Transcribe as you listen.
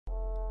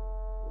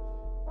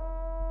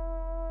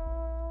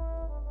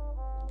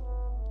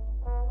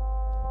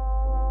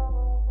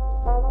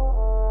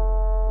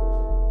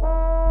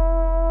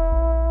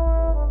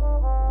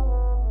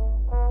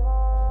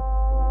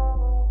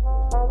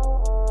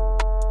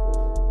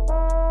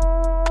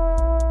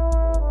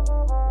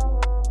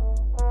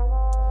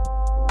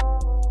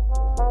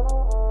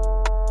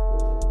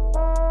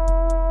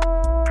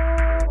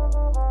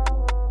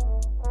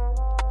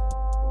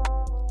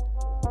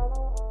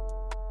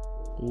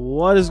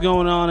What is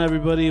going on,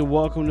 everybody?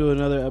 Welcome to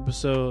another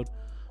episode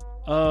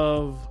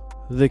of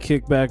the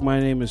Kickback. My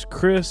name is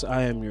Chris.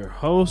 I am your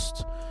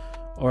host,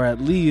 or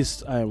at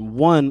least I am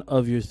one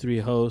of your three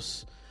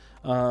hosts.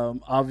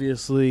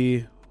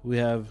 Obviously, we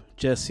have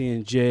Jesse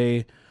and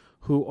Jay,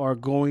 who are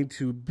going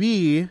to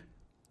be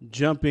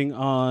jumping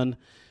on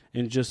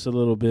in just a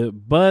little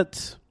bit.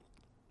 But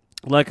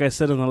like I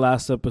said in the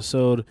last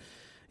episode,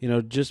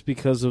 just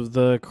because of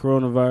the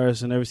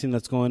coronavirus and everything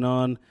that's going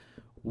on,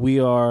 we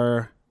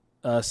are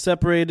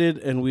separated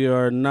and we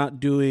are not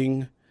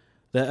doing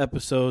the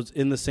episodes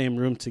in the same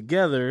room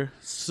together.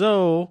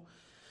 So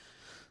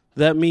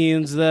that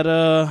means that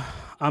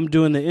I'm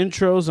doing the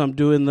intros, I'm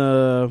doing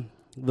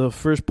the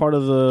first part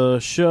of the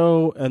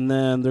show, and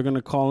then they're going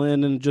to call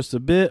in just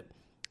a bit,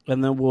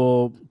 and then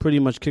we'll pretty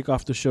much kick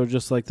off the show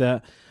just like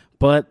that.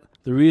 But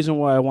the reason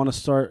why I want to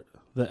start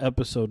the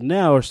episode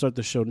now, or start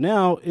the show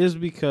now, is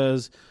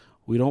because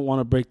we don't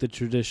want to break the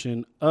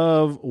tradition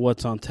of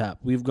what's on tap.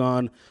 We've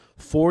gone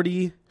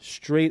 40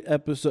 straight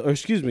episodes,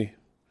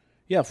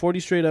 40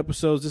 straight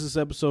episodes. This is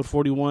episode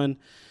 41.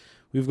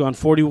 We've gone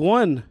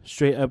 41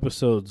 straight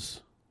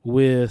episodes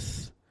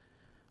with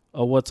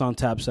a What's on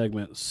Tap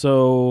segment.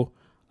 So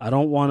I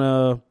don't want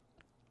to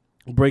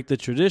break the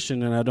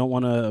tradition, and I don't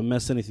want to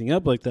mess anything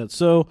up like that.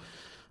 So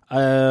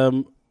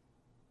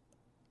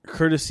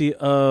courtesy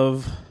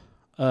of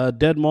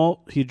Dead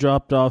Malt, he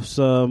dropped off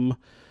some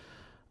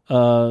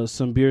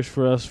beers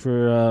for us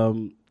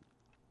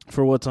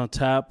for What's on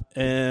Tap,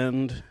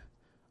 and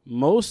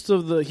most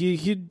of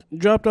he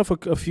dropped off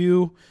a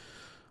few.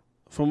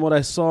 From what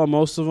I saw,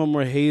 most of them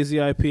were hazy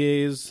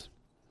IPAs.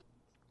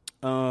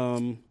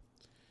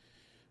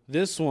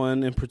 This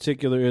one in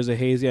particular is a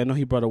hazy. I know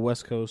he brought a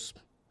West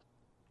Coast,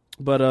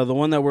 but the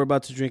one that we're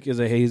about to drink is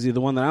a hazy. The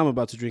one that I'm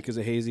about to drink is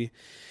a hazy.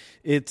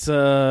 It's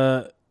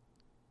from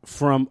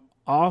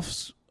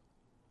Offshoot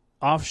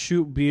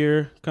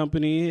Beer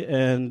Company,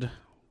 and it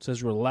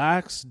says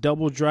Relax,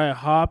 double dry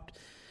hopped.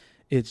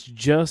 It's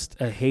just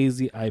a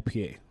hazy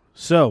IPA.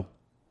 So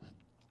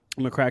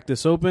I'm gonna crack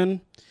this open,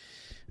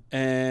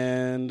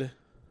 and this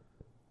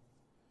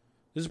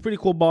is a pretty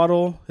cool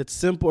bottle. It's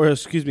simple,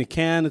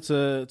 can.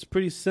 It's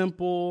pretty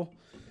simple.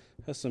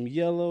 Has some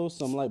yellow,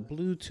 some light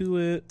blue to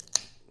it.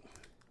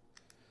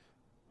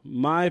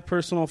 My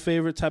personal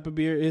favorite type of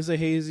beer is a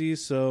hazy,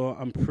 so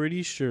I'm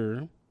pretty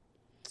sure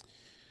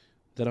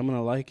that I'm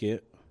gonna like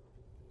it.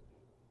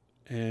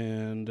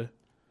 And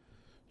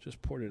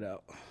just poured it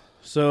out.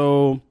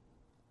 So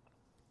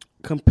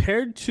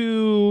compared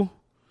to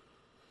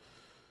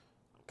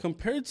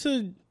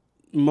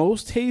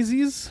most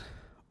hazies,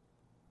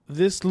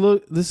 this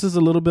is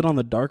a little bit on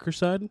the darker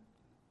side.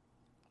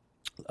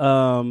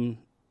 Nothing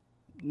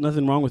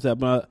wrong with that,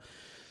 but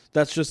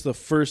that's just the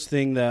first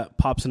thing that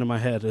pops into my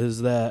head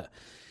is that,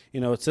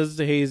 it says it's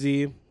a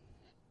hazy,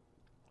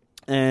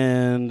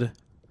 and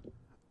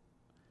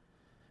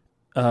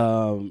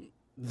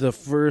the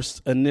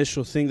first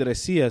initial thing that I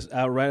see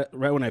right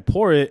when I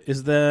pour it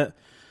is that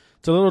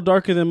it's a little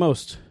darker than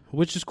most,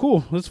 which is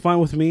cool. That's fine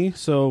with me.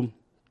 So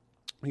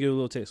I'll give it a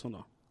little taste. Hold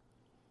on.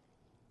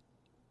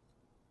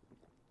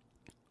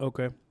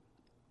 Okay.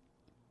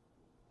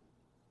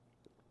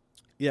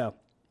 Yeah.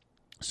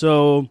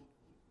 So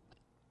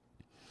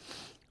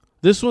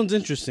this one's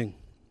interesting.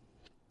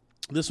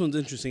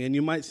 And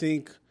you might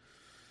think,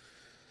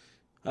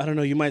 I don't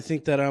know, you might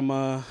think that I'm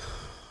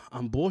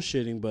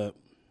bullshitting, but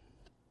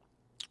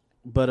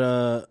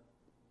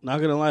not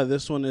gonna lie,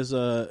 this one is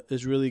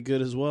really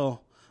good as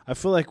well. I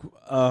feel like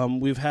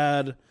we've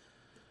had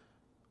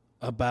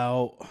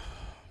about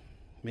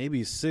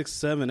maybe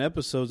 6-7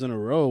 episodes in a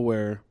row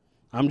where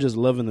I'm just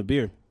loving the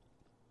beer.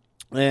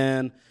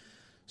 And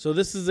so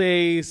this is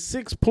a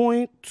 6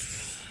 point,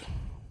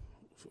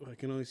 I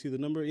can only see the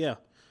number. Yeah.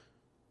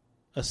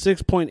 A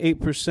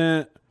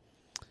 6.8%.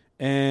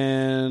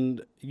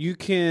 And you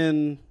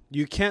can't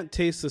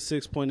taste the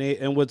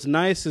 6.8. And what's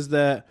nice is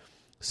that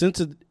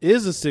since it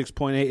is a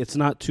 6.8, it's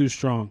not too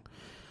strong.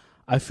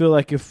 I feel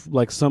like if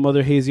like some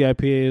other hazy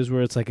IPAs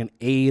where it's like an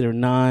 8 or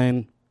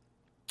 9,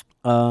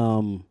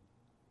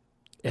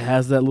 it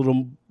has that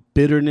little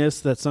bitterness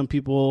that some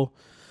people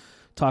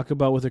talk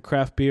about with a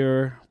craft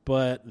beer,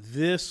 but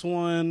this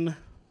one's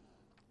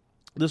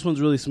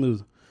really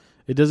smooth.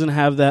 It doesn't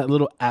have that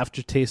little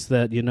aftertaste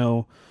that,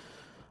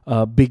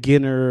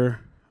 beginner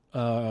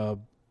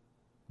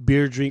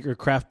beer drinker,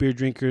 craft beer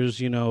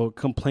drinkers,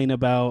 complain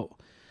about.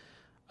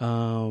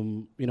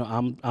 I'm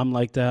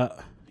like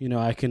that.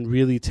 I can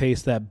really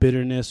taste that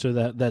bitterness or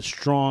that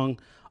strong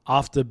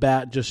off the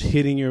bat, just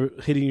hitting you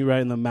right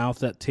in the mouth.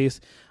 That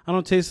taste, I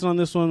don't taste it on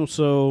this one,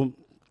 so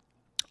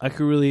I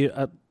could really,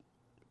 I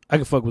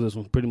could fuck with this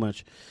one pretty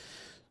much.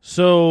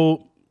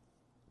 So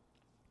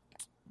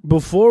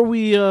before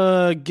we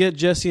get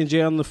Jesse and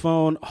Jay on the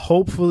phone,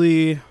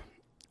 hopefully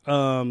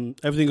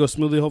everything goes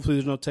smoothly. Hopefully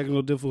there's no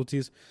technical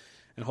difficulties,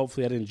 and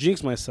hopefully I didn't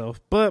jinx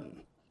myself. But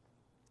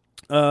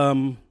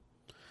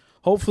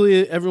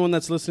hopefully everyone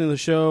that's listening to the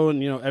show,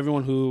 and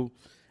everyone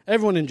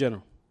in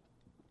general,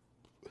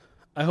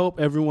 I hope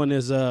everyone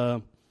is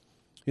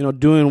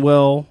doing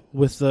well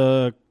with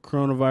the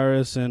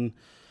coronavirus, and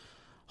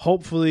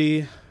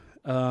hopefully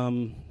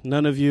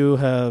none of you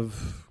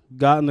have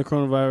gotten the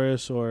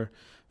coronavirus, or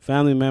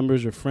family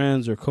members or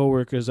friends or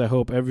coworkers. I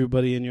hope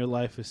everybody in your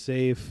life is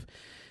safe,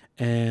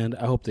 and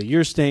I hope that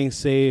you're staying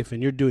safe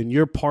and you're doing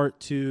your part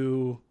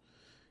to,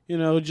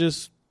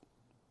 just,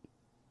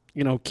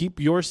 keep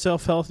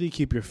yourself healthy,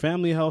 keep your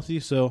family healthy.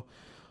 So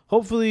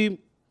hopefully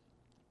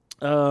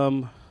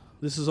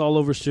this is all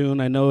over soon.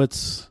 I know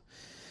it's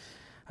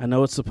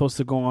supposed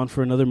to go on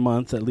for another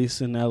month, at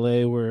least in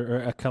LA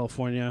or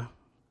California.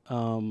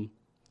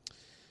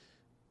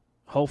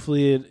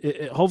 Hopefully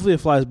it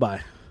flies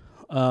by.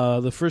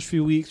 The first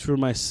few weeks for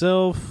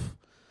myself,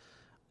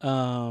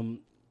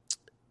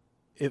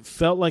 it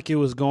felt like it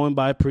was going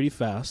by pretty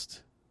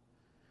fast.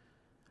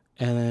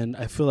 And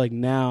I feel like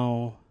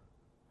now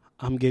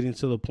I'm getting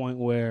to the point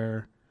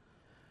where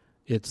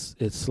it's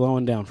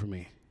slowing down for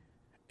me.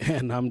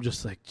 And I'm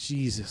just like,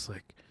 Jesus,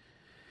 like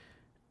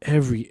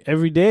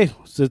every day.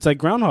 So it's like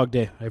Groundhog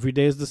Day. Every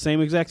day is the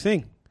same exact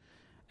thing.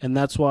 And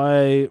that's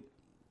why,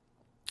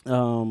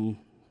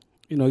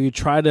 you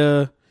try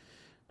to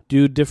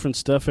do different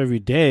stuff every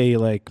day.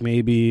 Like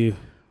maybe,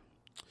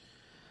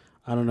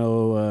 I don't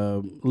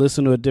know,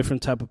 listen to a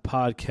different type of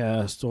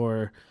podcast,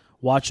 or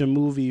watch a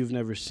movie you've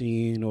never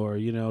seen, or,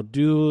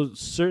 do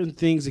certain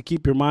things to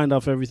keep your mind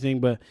off everything.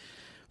 But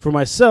for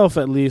myself,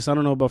 at least, I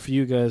don't know about for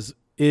you guys,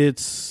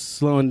 it's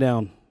slowing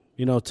down.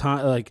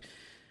 Time, like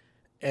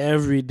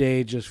every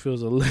day just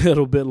feels a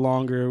little bit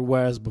longer.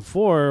 Whereas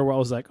before, where I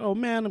was like, oh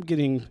man, I'm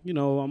getting,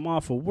 I'm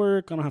off of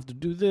work, I don't have to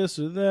do this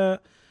or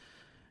that.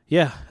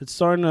 Yeah, it's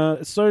starting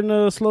to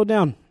slow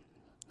down.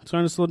 It's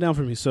starting to slow down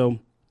for me. So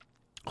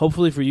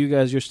hopefully for you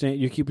guys,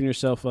 you're keeping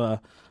yourself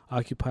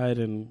occupied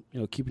and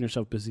keeping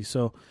yourself busy.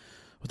 So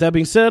with that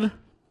being said,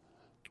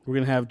 we're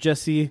gonna have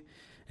Jesse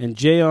and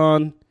Jay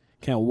on.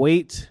 Can't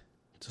wait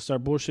to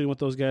start bullshitting with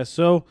those guys.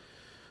 So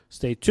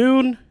stay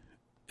tuned,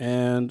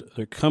 and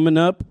they're coming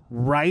up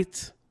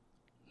right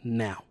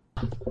now.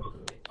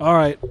 All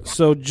right,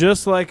 so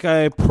just like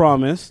I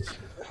promised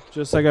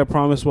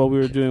while we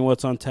were doing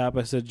What's on Tap,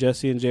 I said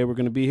Jesse and Jay were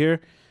going to be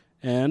here,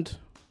 and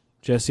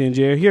Jesse and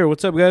Jay are here.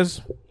 What's up, guys?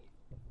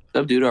 What's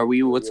up, dude? Are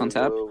we What's on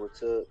Tap?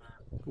 What's up?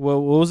 What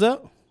was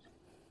that?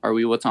 Are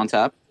we What's on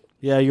Tap?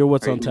 Yeah, you're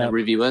What's on Tap. Tap.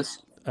 Review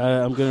us?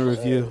 I'm going to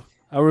review.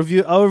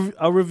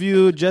 I'll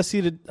review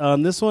Jesse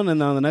on this one,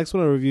 and on the next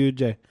one I'll review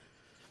Jay.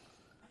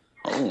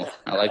 Oh,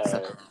 I like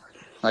that.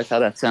 I like how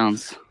that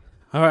sounds.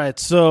 All right,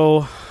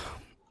 so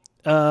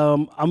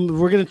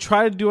we're going to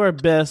try to do our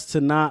best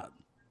to not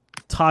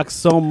talk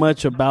so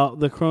much about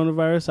the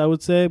coronavirus, I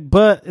would say,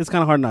 but it's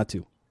kind of hard not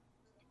to.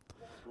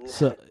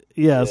 So,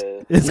 yeah,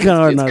 it's kind of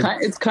hard not to.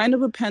 It's kind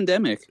of a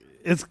pandemic.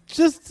 It's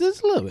just a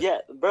little bit. Yeah,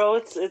 bro,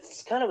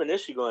 it's kind of an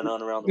issue going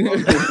on around the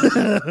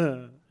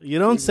world. You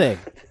don't say.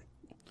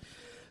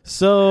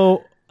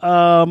 So,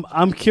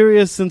 I'm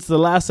curious, since the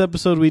last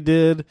episode we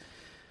did,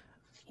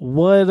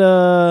 what's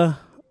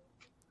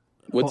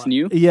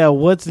new? Yeah,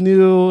 what's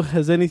new?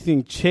 Has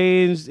anything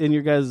changed in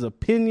your guys'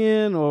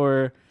 opinion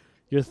or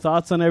your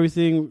thoughts on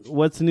everything?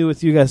 What's new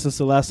with you guys since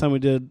the last time we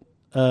did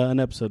an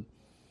episode?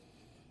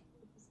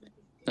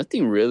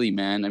 Nothing really,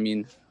 man. I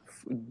mean,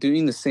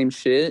 doing the same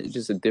shit,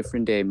 just a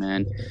different day,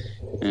 man.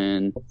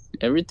 And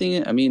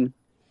everything, I mean,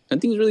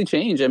 nothing's really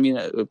changed. I mean,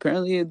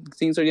 apparently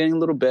things are getting a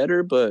little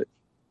better, but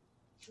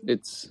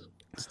it's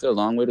still a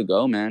long way to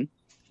go, man.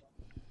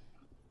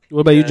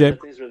 What about you, Jay?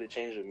 Nothing's really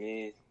changed with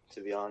me,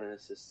 to be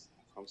honest.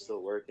 I'm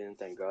still working,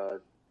 thank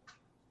God.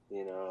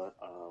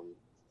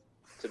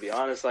 To be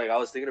honest, like I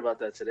was thinking about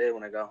that today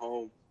when I got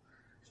home.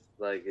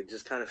 Like it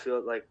just kind of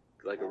felt like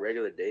a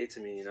regular day to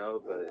me,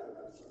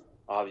 but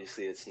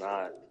obviously it's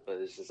not. But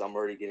it's just I'm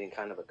already getting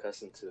kind of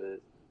accustomed to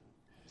it,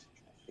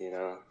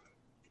 Yeah.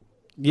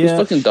 Whose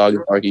fucking dog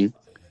is barking?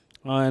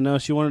 Oh, I know.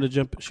 She wanted to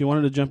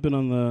jump in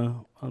on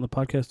the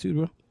podcast too,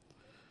 bro.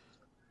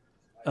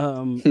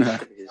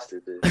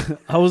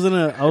 I was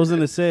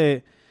gonna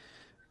say,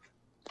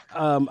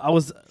 I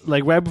was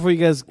like right before you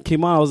guys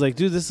came on, I was like,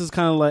 dude, this is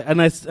kind of like,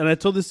 and I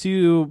told this to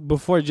you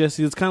before,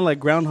 Jesse. It's kind of like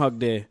Groundhog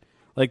Day,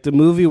 like the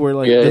movie where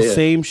the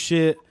same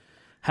shit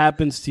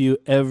happens to you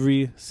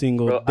every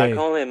single day. I can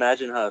only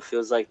imagine how it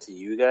feels like to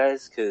you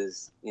guys,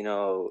 because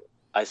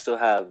I still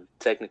have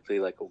technically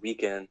like a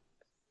weekend,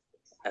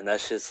 and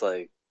that's just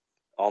like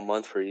all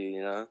month for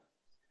you,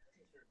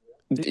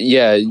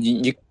 Yeah,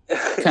 you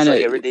kind of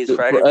like every day's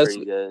Friday for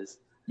you guys.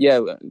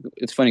 Yeah,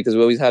 it's funny because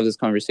we always have this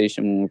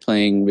conversation when we're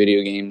playing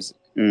video games.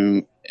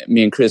 Me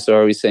and Chris are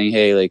always saying,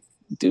 hey, like,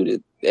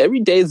 dude, every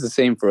day is the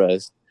same for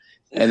us.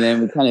 And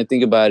then we kind of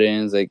think about it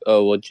and it's like,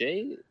 oh, well,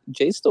 Jay's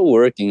still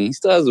working. He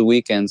still has a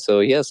weekend, so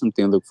he has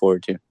something to look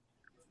forward to.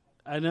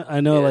 I know.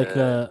 Yeah. Like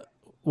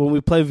when we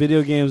play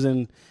video games,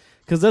 and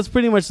because that's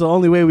pretty much the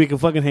only way we can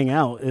fucking hang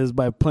out is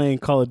by playing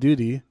Call of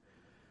Duty.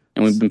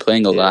 And we've been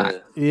playing a lot.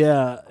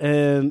 Yeah,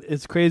 and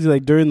it's crazy.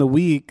 Like during the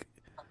week,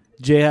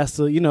 Jay has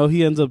to,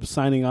 he ends up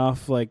signing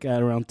off like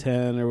at around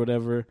 10 or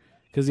whatever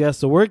because he has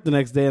to work the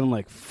next day. And I'm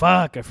like,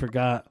 fuck, I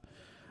forgot.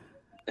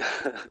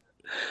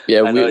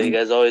 Yeah, I know you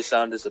guys always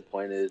sound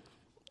disappointed.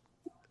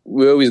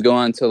 we always go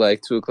on till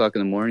like 2 o'clock in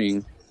the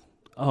morning.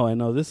 Oh, I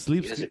know. This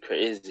You guys are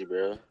crazy,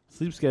 bro.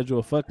 sleep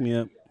schedule fucked me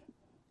up.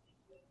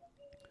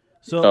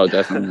 So, Oh,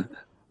 definitely.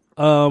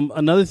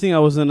 another thing I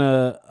was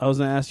gonna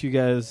ask you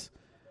guys.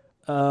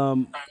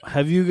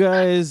 Have you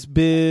guys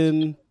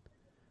been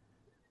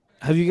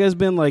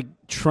like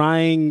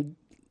trying,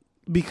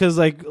 because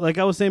like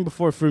I was saying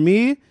before, for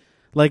me,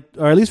 like,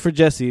 or at least for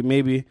Jesse,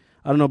 maybe,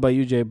 I don't know about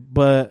you, Jay,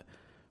 but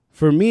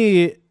for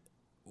me,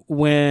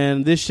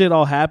 when this shit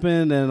all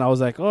happened and I was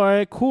like, all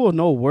right, cool,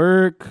 no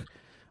work,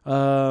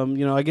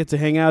 I get to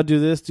hang out, do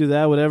this, do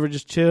that, whatever,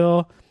 just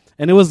chill.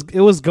 And it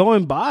was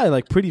going by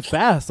like pretty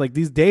fast. Like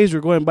these days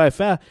were going by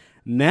fast.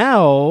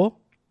 Now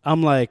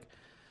I'm like,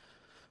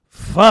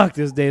 fuck,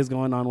 this day is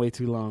going on way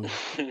too long.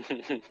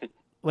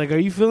 Like, are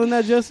you feeling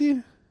that,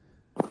 Jesse?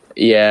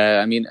 Yeah,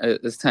 I mean,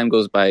 as time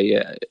goes by,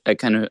 yeah,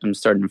 I'm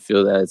starting to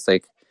feel that it's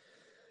like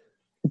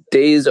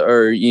days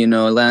are,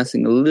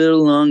 lasting a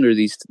little longer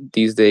these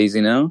days,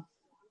 a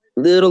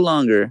little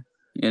longer,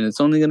 and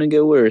it's only gonna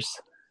get worse.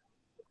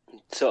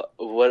 So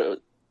what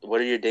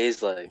are your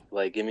days like?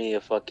 Like, give me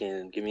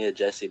a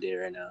Jesse day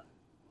right now.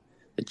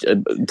 A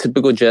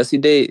typical Jesse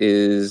day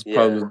is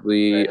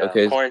probably right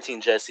okay. Quarantine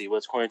Jesse.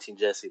 What's quarantine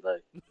Jesse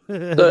like?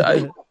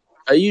 So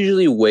I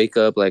usually wake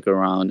up like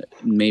around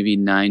maybe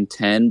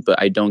 9-10, but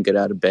I don't get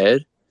out of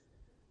bed.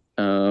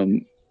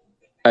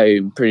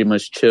 I pretty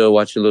much chill,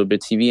 watch a little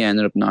bit of TV. I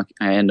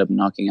end up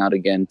knocking out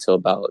again till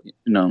about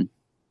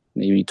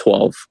maybe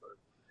 12.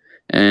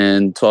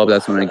 And 12,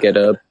 that's when I get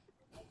up.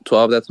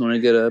 12, that's when I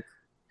get up,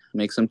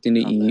 make something to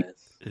eat.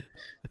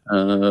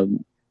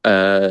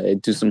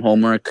 Nice. Do some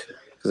homework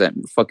because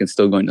I'm fucking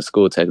still going to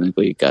school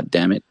technically. God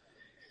damn it.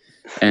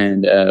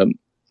 And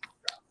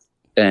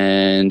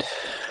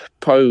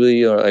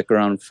probably like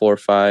around 4 or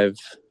 5,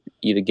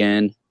 eat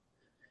again.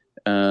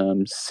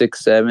 6,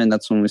 7,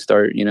 that's when we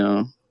start,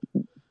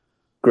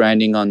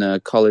 grinding on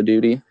the Call of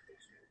Duty.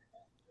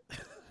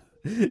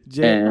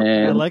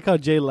 Jay, I like how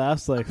Jay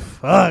laughs like,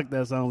 fuck,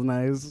 that sounds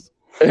nice.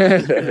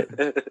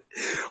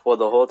 Well,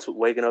 the whole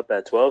waking up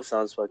at 12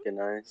 sounds fucking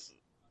nice.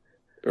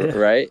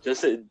 Right?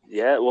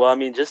 Well, I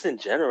mean, just in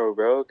general,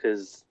 bro,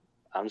 because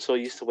I'm so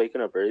used to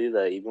waking up early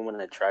that even when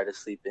I try to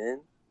sleep in,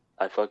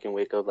 I fucking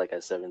wake up like at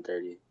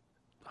 7:30.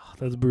 Oh,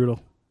 that's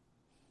brutal.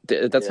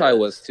 That's how I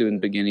was too in the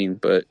beginning,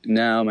 but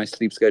now my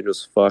sleep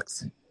schedule's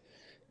fucked.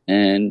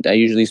 And I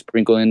usually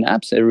sprinkle in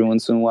naps every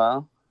once in a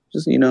while.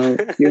 Just, here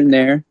and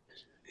there.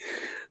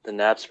 The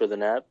naps for the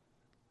nap?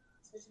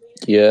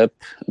 Yep.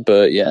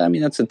 But yeah, I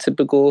mean that's a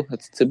typical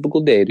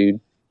day, dude.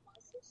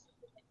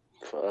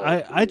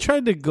 I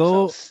tried to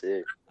go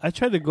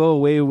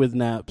away with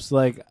naps.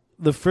 Like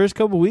the first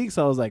couple weeks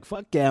I was like,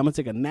 fuck yeah, I'm gonna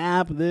take a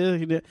nap.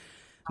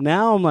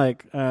 Now I'm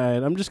like, all right,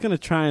 I'm just gonna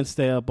try and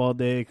stay up all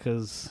day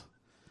because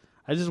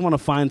I just want to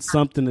find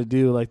something to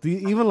do. Like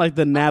even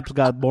the naps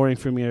got boring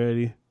for me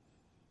already.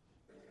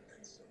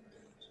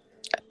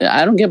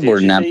 I don't get bored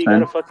of naps, man. You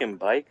got a fucking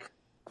bike?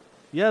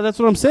 Yeah, that's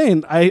what I'm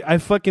saying. I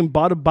fucking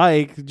bought a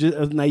bike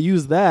and I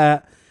used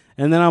that,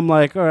 and then I'm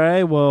like, all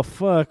right, well,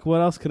 fuck,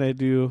 what else can I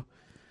do?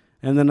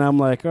 And then I'm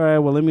like, all right,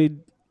 well, let me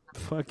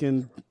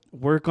fucking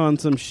work on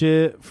some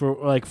shit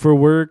for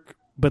work,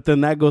 but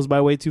then that goes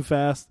by way too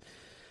fast.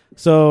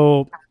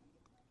 So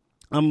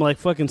I'm like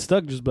fucking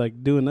stuck, just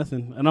like doing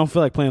nothing. I don't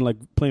feel like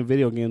playing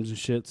video games and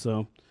shit.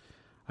 So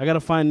I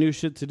gotta find new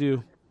shit to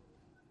do.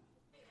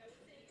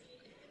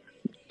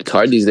 It's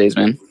hard these days,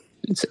 man.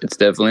 It's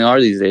definitely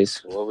hard these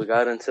days. Well, we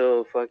got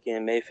until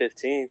fucking May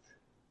 15th.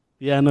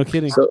 Yeah, no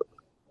kidding. So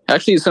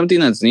actually, something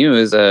that's new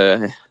is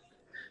I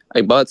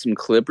bought some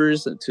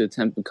clippers to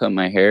attempt to cut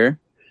my hair.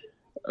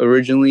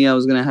 Originally, I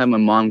was gonna have my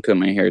mom cut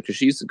my hair because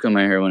she used to cut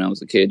my hair when I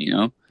was a kid,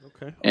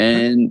 Okay.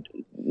 And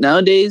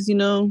nowadays,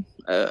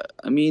 I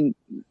mean,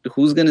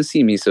 who's gonna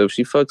see me? So if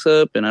she fucks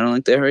up and I don't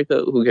like the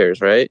haircut, who cares,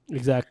 right?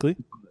 Exactly.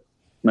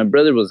 My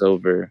brother was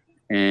over,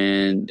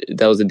 and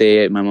that was the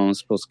day my mom was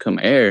supposed to cut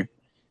my hair,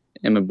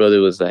 and my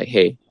brother was like,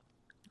 "Hey,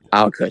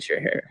 I'll cut your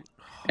hair,"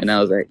 and I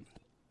was like,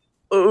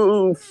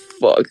 "Oh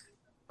fuck."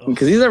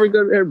 Because he's never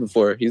cut hair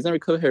before.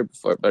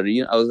 But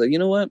I was like, you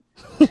know what?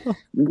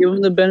 Give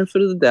him the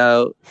benefit of the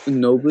doubt.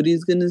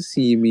 Nobody's gonna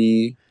see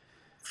me.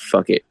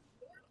 Fuck it,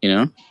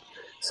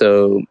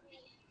 So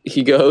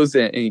he goes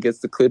and he gets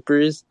the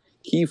clippers.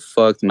 He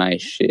fucked my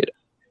shit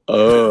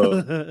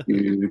up,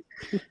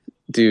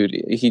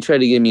 dude. He tried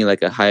to give me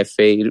like a high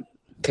fade.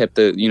 Kept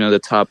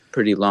the top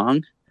pretty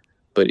long,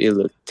 but it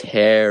looked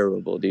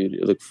terrible, dude.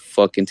 It looked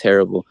fucking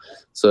terrible.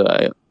 So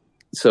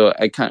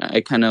I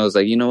kind of was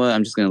like, you know what?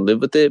 I'm just gonna live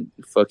with it.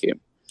 Fuck it.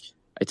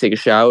 I take a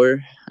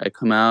shower. I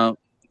come out,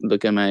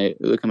 look at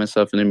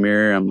myself in the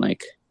mirror. I'm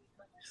like,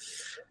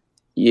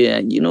 yeah,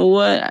 you know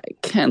what? I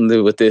can't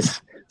live with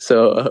this.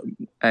 So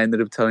I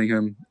ended up telling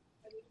him,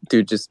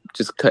 dude, just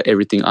cut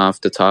everything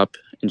off the top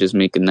and just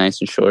make it nice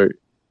and short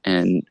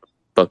and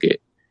fuck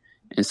it.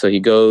 And so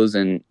he goes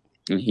and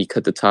he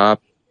cut the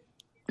top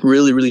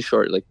really, really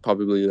short, like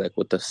probably like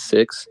with the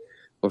 6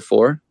 or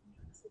 4.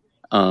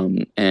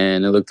 and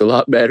it looked a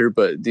lot better.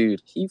 But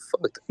dude, he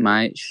fucked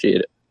my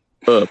shit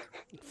up.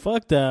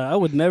 Fuck that. I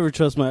would never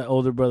trust my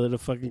older brother to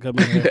fucking come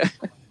in here.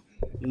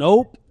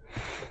 Nope.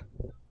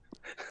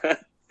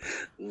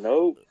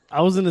 Nope.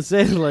 I was gonna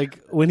say, like,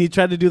 when he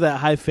tried to do that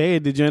high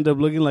fade, did you end up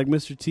looking like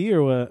Mr. T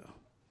or what?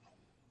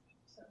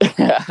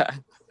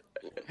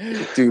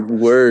 Dude,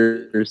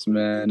 worse,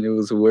 man. It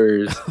was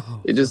worse.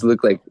 It just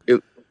looked like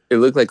it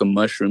looked like a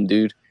mushroom,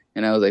 dude.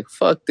 And I was like,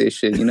 fuck this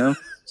shit, you know?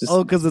 Just,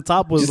 Oh, because the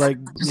top was like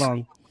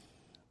long.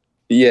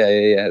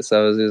 yeah.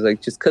 So I was just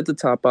like, just cut the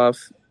top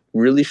off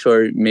really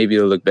short, maybe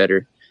it'll look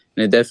better.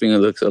 And it definitely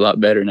looks a lot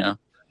better now.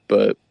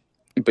 But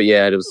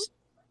yeah,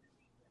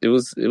 it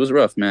was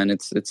rough, man.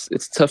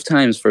 It's tough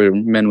times for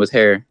men with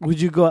hair. Would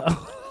you go?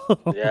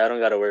 Yeah, I don't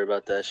gotta worry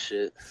about that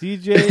shit.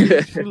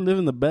 CJ, you're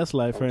living the best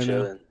life I'm right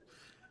chilling.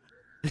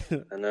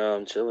 I know,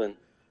 I'm chilling.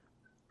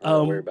 I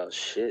don't worry about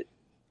shit.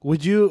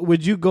 Would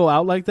you go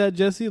out like that,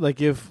 Jesse?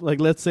 Like if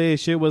let's say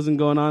shit wasn't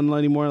going on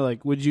anymore,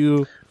 like would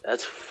you?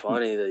 That's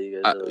funny that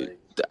you guys are like.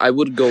 I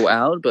would go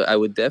out, but I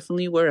would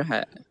definitely wear a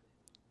hat.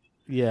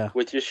 Yeah.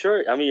 With your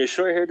short, I mean, your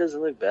short hair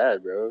doesn't look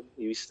bad, bro.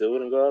 You still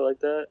wouldn't go out like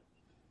that?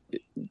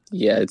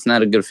 Yeah, it's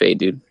not a good fade,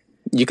 dude.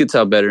 You could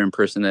tell better in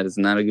person that it's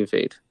not a good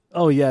fade.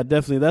 Oh yeah,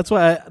 definitely. That's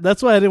why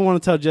I didn't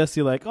want to tell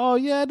Jesse like, oh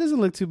yeah, it doesn't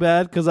look too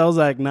bad, because I was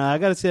like, nah, I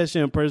gotta see that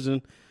shit in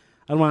person.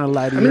 I don't want to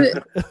lie to you.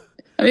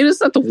 I mean,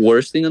 it's not the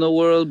worst thing in the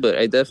world, but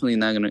I'm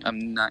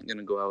not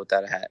gonna go out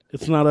without a hat.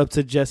 It's not up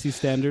to Jesse's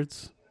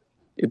standards.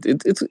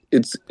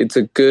 It's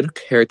a good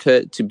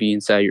haircut to be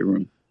inside your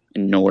room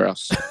and nowhere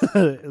else.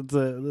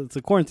 It's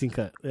a quarantine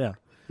cut. Yeah.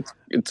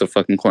 It's a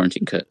fucking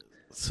quarantine cut.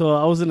 So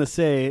I was gonna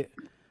say,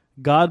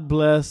 God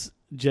bless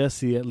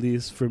Jesse, at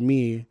least for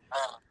me,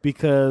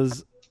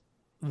 because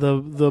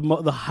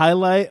the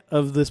highlight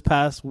of this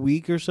past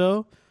week or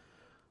so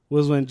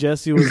was when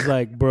Jesse was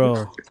like,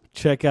 "Bro,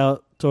 check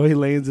out Tory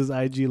Lanez'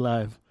 IG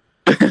live."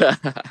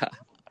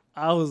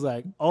 I was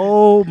like,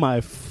 "Oh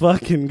my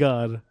fucking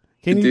god!"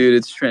 Dude,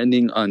 it's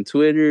trending on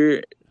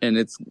Twitter, and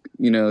it's a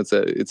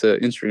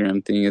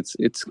Instagram thing. It's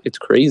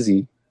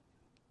crazy.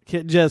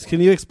 Jess,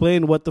 can you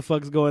explain what the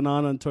fuck's going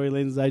on Tory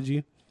Lanez's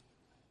IG?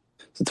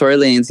 So Tory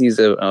Lanez, he's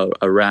a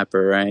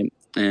rapper, right?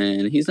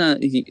 And he's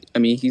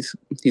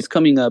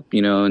coming up,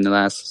 in the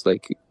last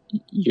like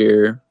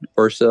year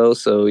or so.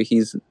 So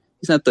he's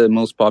not the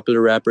most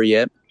popular rapper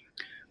yet.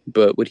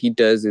 But what he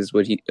does is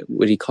what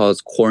he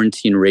calls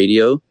quarantine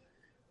radio,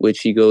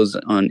 which he goes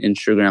on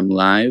Instagram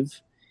Live,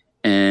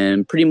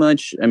 and pretty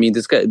much, I mean,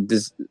 this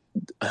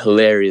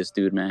hilarious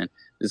dude, man.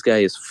 This guy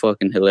is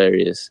fucking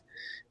hilarious,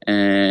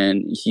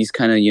 and he's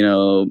kind of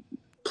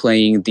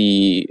playing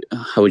the,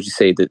 how would you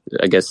say, the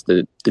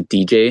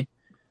DJ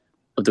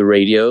of the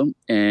radio.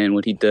 And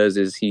what he does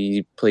is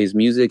he plays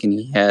music, and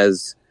he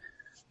has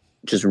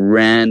just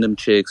random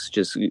chicks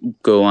just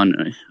go on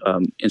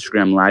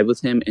Instagram Live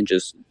with him and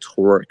just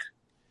twerk.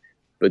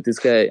 But this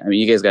guy, I mean,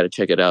 you guys got to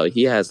check it out.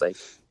 He has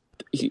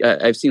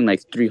I've seen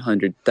like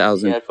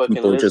 300,000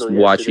 people just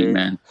watching,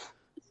 man.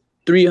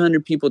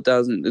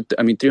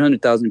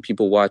 300,000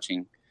 people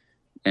watching.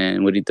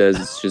 And what he does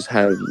is just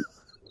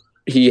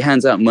he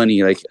hands out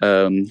money. Like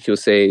he'll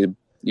say,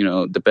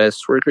 the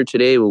best twerker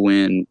today will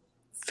win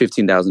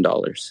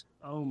 $15,000.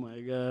 Oh my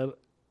god.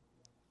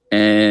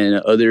 And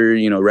other,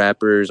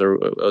 rappers or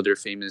other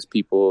famous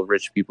people,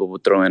 rich people will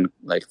throw in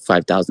like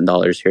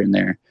 $5,000 here and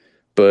there.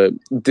 But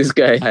this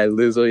guy had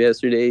Lizzo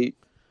yesterday,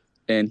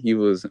 and he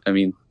was, I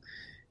mean,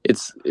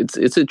 it's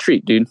a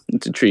treat, dude.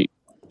 It's a treat.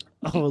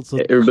 Oh, so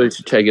everybody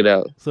should check it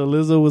out. So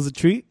Lizzo was a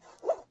treat?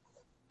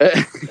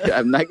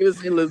 I'm not gonna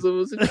say Lizzo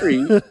was a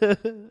treat,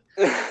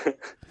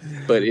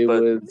 but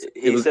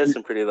he said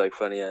some pretty like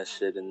funny ass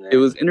shit in there. It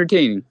was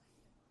entertaining.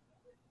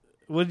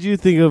 What did you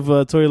think of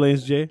Tory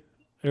Lanez, Jay,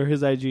 or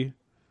his IG?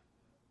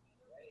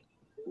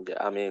 Yeah,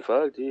 I mean,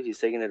 fuck, dude, he's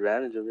taking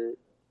advantage of it.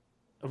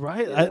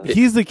 Right,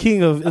 he's the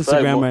king of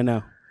Instagram right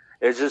now.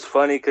 It's just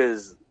funny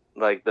because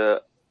like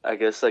I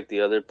guess like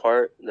the other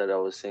part that I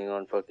was seeing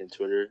on fucking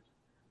Twitter,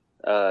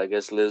 I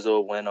guess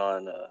Lizzo went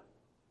on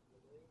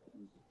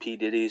P.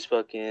 Diddy's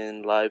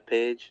fucking live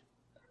page,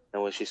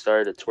 and when she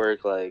started to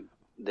twerk, like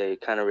they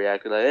kind of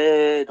reacted like,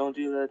 "Hey, don't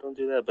do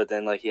that." But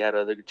then like he had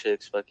other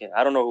chicks fucking.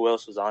 I don't know who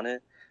else was on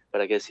it,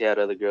 but I guess he had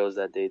other girls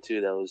that day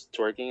too that was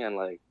twerking, and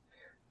like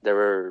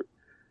they're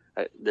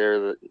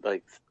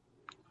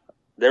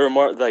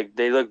more like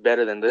they look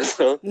better than this.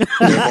 So they're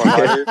more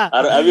harder.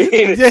 I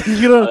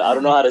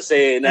don't know how to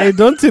say it. Hey,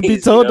 don't tippy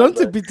toe. Don't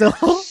tippy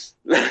toe.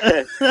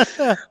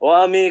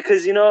 Well, I mean,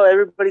 because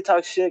everybody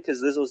talks shit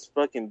because this was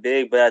fucking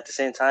big, but at the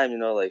same time,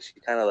 like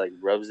she kind of like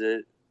rubs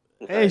it.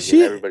 Hey, like,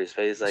 in everybody's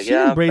face, like, she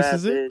yeah,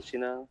 embraces I'm it.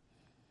 Bitch,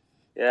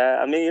 Yeah,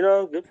 I mean,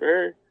 good for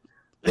her.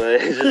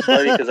 But it's just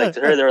funny because like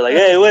to her they were like,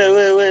 hey,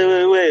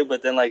 wait,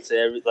 but then like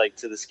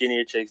to the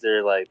skinnier chicks,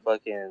 they're like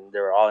fucking, they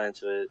were all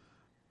into it.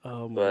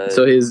 But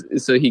so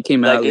he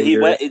came out. Like he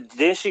went.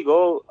 Didn't she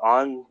go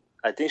on?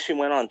 I think she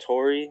went on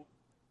Tory.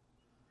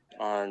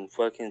 On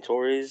fucking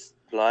Tory's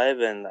live,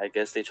 and I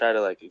guess they try to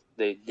like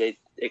they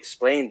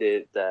explained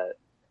it that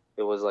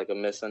it was like a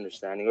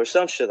misunderstanding or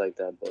some shit like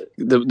that. But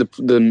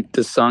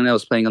the song that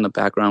was playing on the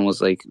background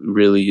was like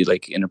really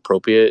like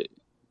inappropriate,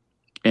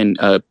 and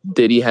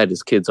Diddy had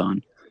his kids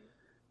on.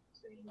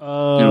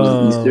 And it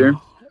was Easter,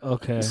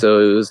 okay. so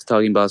it was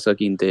talking about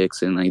sucking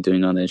dicks and like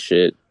doing all that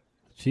shit.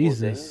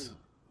 Jesus.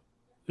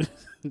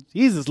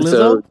 Jesus, Lizzo.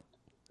 So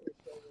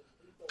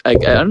I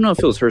don't know if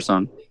it was her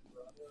song.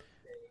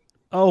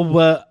 Oh,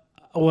 but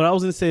what I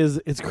was gonna say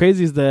is it's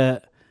crazy is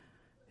that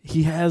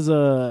he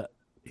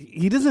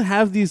doesn't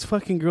have these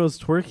fucking girls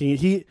twerking.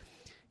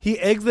 He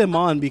eggs them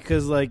on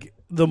because like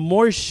the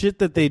more shit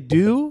that they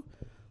do,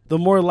 the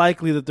more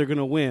likely that they're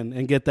gonna win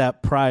and get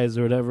that prize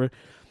or whatever.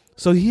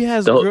 So he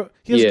has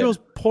girls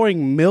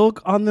pouring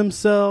milk on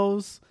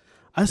themselves.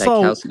 I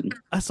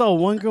saw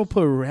one girl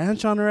put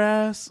ranch on her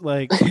ass.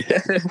 Like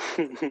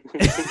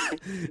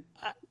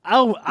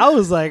I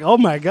was like, oh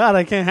my God,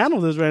 I can't handle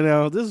this right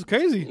now. This is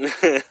crazy.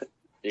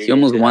 He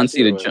almost wants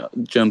you to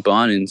jump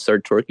on and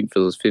start twerking for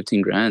those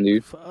 $15,000,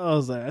 dude. I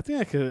was like, I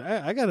think I could.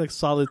 I got a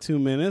solid 2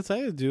 minutes.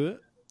 I could do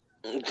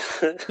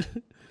it.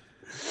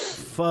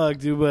 Fuck,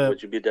 dude. But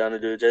would you be down to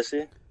do it,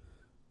 Jesse?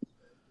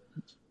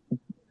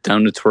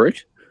 Down to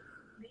twerk?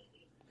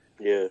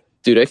 Yeah.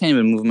 Dude, I can't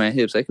even move my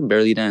hips. I can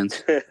barely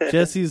dance.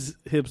 Jesse's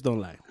hips don't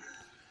lie.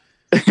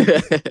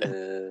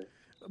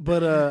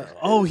 But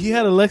he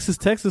had Alexis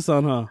Texas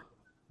on, huh?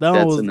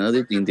 That's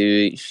another thing,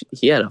 dude.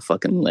 He had a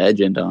fucking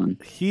legend on.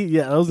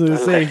 I was gonna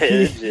say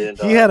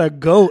he had a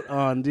goat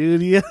on,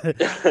 dude. Yeah,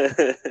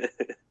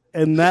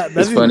 and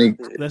that's funny.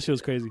 That shit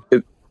was crazy.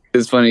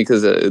 It's funny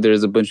because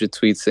there's a bunch of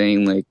tweets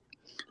saying like,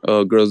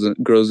 "Oh, girls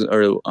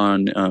are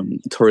on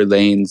Tory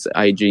Lane's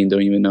IG and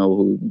don't even know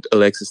who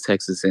Alexis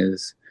Texas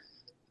is."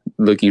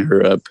 Looking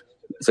her up,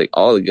 it's like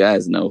all the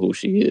guys know who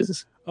she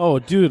is. Oh,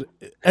 dude!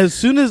 As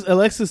soon as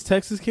Alexis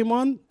Texas came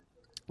on,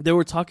 they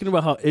were talking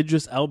about how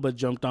Idris Elba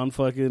jumped on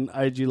fucking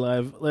IG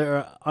Live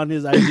or on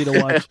his IG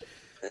to watch.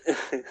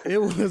 It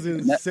was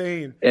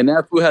insane. And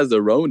that fool has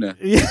the Rona.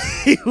 Yeah,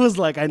 he was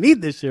like, "I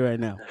need this shit right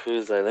now." He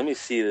was like, "Let me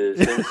see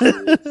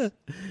this."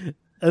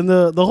 And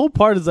the whole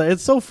part is like,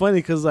 it's so funny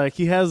because like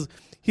he has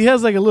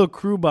like a little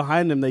crew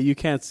behind him that you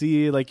can't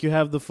see. Like you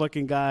have the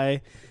fucking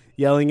guy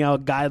yelling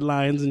out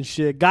guidelines and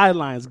shit.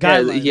 Guidelines.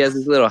 Yeah, he has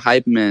this little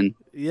hype man.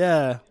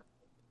 Yeah.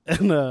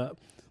 And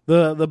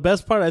the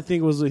best part I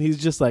think was when he's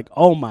just like,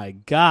 oh my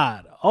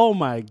God.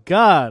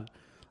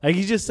 Like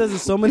he just says it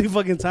so many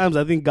fucking times.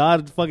 I think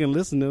God fucking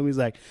listened to him. He's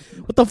like,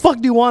 what the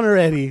fuck do you want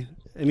already?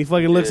 And he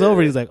fucking looks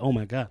over and he's like, oh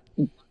my God.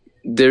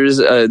 There's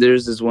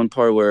this one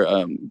part where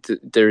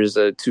there's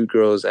two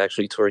girls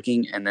actually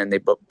twerking and then they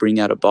bring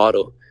out a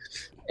bottle.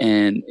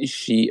 And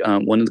she,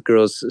 one of the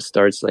girls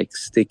starts like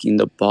sticking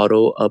the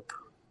bottle up,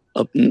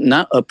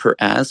 not up her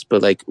ass,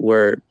 but like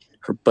where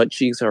her butt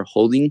cheeks are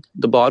holding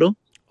the bottle.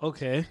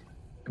 Okay.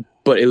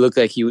 But it looked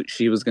like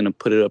she was gonna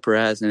put it up her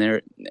ass,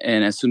 and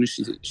as soon as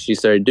she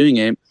started doing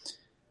it,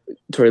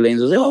 Tory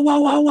Lanez was like, "Oh,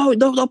 wow,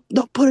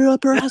 don't put it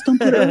up her ass, don't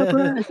put it up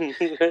her ass."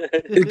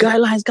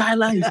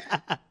 Guidelines.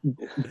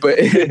 But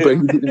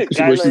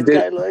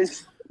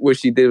what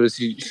she did was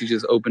she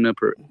just opened up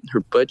her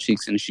butt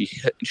cheeks and she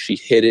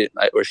hit it,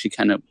 or she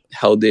kind of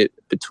held it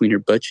between her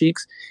butt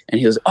cheeks, and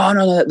he was, "Oh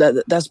no,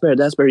 that's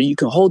better. You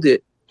can hold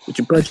it with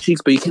your butt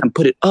cheeks, but you can't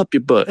put it up your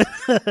butt."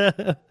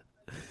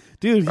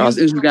 Dude,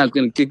 Instagram's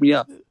gonna kick me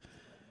out.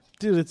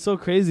 Dude, it's so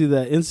crazy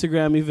that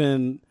Instagram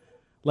even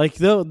like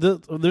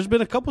there's been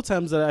a couple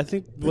times that I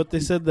think what they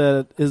said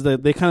that is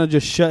that they kind of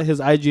just shut his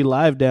IG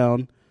live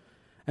down,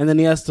 and then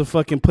he has to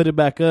fucking put it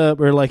back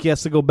up, or like he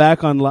has to go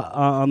back on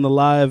the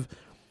live.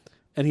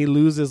 And he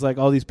loses like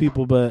all these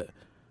people, but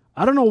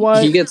I don't know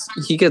why he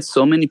gets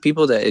so many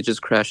people that it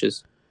just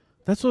crashes.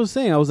 That's what I was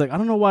saying. I was like, I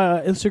don't know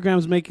why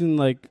Instagram's making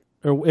like,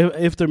 or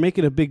if they're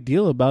making a big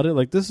deal about it.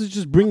 Like this is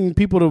just bringing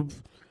people to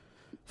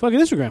fucking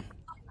Instagram.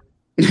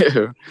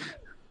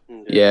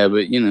 Yeah,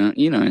 but you know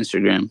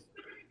Instagram.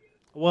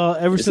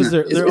 Well, since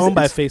they're owned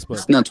by Facebook.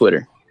 It's not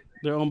Twitter.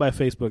 They're owned by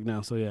Facebook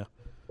now, so yeah.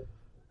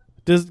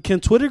 Can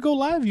Twitter go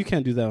live? You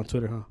can't do that on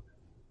Twitter, huh?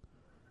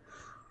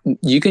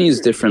 You can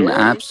use different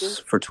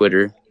apps for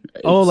Twitter.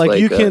 Oh, like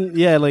you can,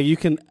 like you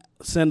can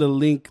send a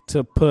link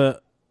to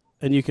put,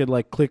 and you could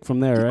like click from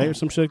there, right, or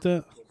some shit like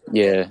that.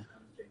 Yeah.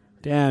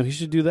 Damn, you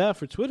should do that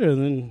for Twitter,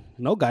 and then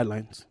no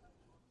guidelines.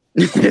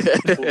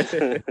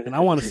 And I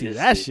want to see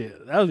that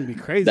shit. That would be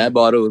crazy. That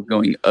bottle was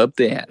going up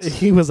the ass.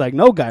 He was like,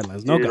 no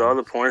guidelines, no guidelines. All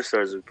the porn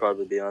stars would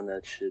probably be on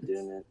that shit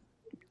doing it.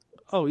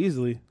 Oh,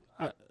 easily.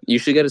 You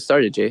should get it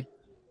started, Jay.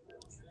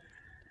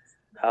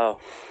 How?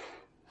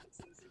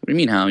 What do you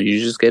mean how? You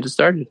just get it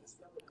started.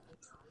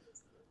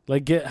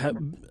 Like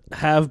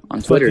have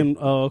on Twitter. Fucking,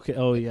 oh, okay.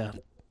 Oh, yeah.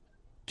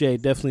 Jay,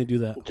 definitely do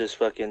that. Just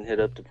fucking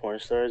hit up the porn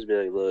stars. Be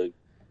like, look,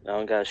 I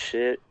don't got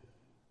shit.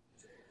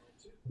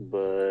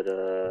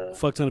 But,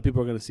 fuck ton of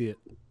people are going to see it.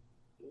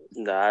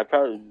 Nah,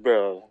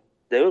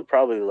 they would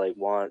probably, like,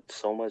 want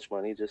so much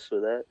money just for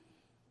that.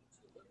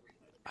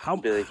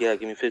 Be like, yeah,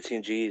 give me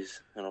 15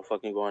 G's and I'll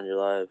fucking go on your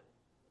live.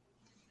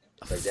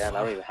 Like, damn, I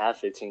don't even have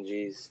 15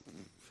 G's.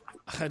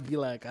 I'd be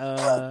like,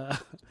 I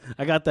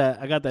got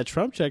that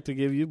Trump check to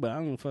give you, but I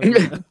don't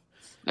fucking.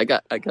 I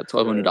got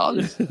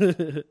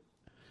 $1,200.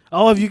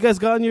 Oh, have you guys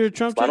gotten your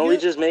Trump Why check don't we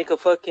yet? just make a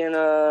fucking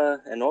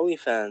an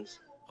OnlyFans?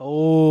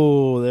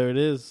 Oh, there it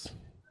is.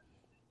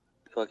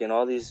 Fucking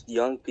all these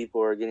young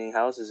people are getting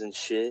houses and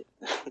shit.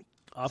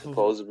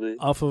 Supposedly.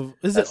 Off of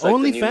is That's it like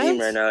the new meme OnlyFans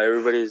right now.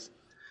 Everybody's,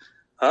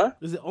 huh?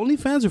 Is it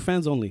OnlyFans or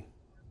fans only?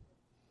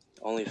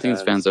 OnlyFans. I think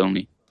it's fans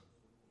only.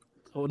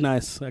 Oh,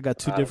 nice. I got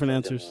two I different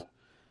don't fucking answers. know.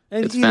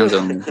 And It's fans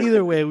only.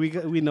 either way, we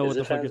know Is what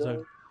the it fuck fans you're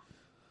only? talking.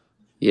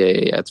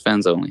 Yeah. It's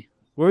fans only.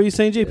 What were you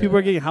saying, Jay? People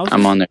are getting houses.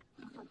 I'm on there.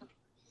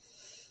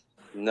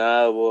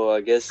 Nah, well,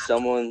 I guess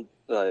someone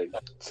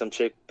some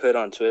chick put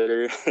on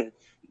Twitter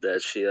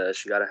that she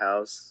got a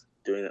house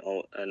doing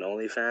an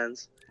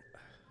OnlyFans,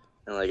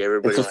 and like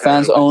everybody It's a was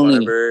fans making fun only.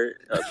 of her.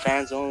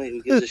 Fans only.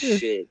 Who gives a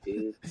shit,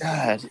 dude?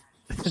 God.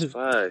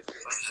 Fuck.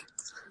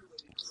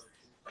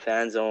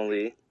 Fans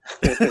only.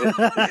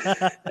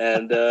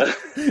 And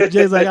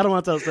Jay's like, I don't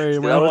want to tell a story I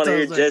anymore. don't want to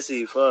hear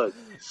Jesse. Fuck.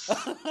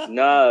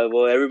 Nah,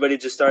 well, everybody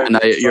just started. No,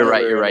 making you're fun of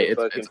right. her You're and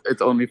right. they It's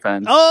fucking.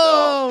 OnlyFans.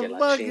 Oh, que la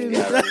fucking.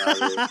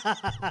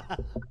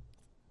 chingada,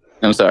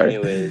 I'm sorry.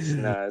 Anyways,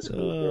 nah, it's cool,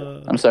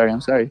 bro. I'm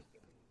sorry.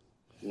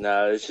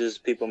 Nah, it's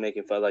just people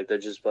making fun. Like, they're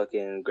just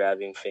fucking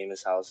grabbing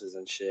famous houses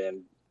and shit.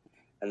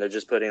 And they're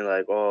just putting,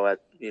 like, oh,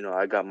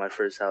 I got my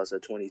first house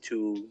at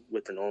 22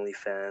 with an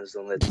OnlyFans.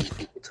 Don't let these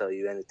people tell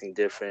you anything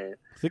different.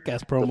 Thick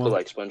ass They'll promo. put,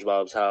 like,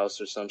 SpongeBob's house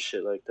or some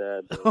shit like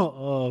that. But,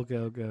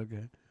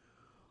 Okay.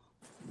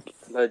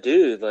 but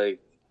dude, like,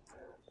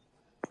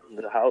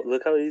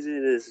 look how easy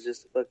it is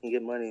just to fucking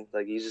get money.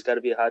 Like, you just got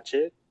to be a hot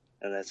chick,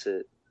 and that's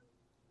it.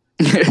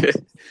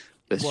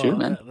 That's true,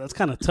 man. That's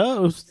kind of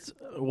tough.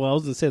 Well, I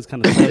was gonna say it's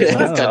kind of tough. It's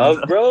not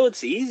tough, bro.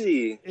 It's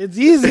easy. It's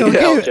easy.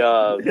 Okay.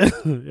 Job.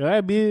 All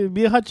right,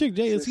 be a hot chick,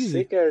 Jay. It's easy.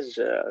 Sick ass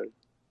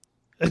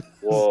job.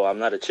 Well, I'm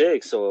not a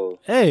chick, so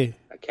Hey,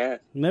 I can't.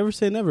 never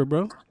say never,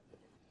 bro.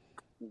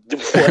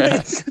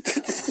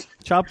 What?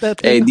 Chop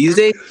that Hey, thing. these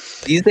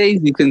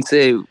days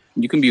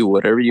you can be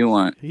whatever you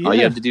want. Yeah. All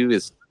you have to do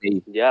is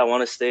stay. Yeah, I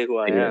want to stay who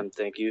I am.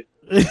 Thank you.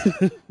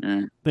 Thank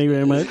you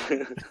very much.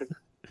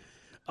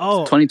 Oh,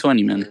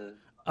 2020, man.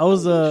 I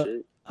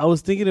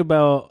was thinking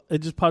about it.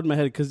 Just popped in my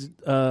head because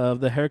of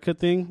the haircut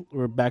thing.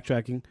 We're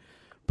backtracking,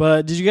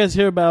 but did you guys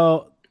hear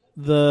about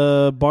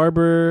the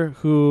barber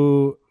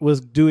who was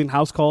doing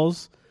house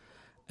calls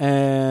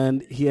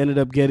and he ended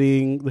up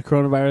getting the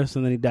coronavirus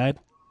and then he died?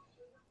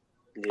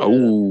 Yeah.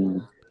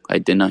 Oh, I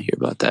did not hear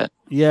about that.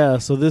 Yeah,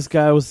 so this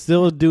guy was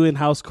still doing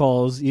house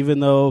calls even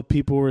though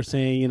people were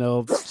saying,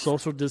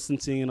 social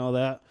distancing and all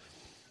that.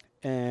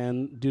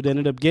 And dude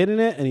ended up getting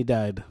it and he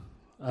died.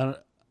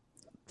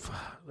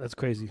 That's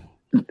crazy.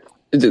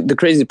 The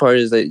crazy part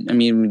is that, I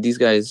mean, these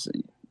guys,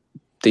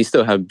 they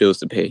still have bills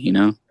to pay,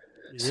 Yeah.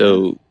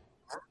 So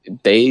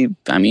they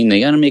got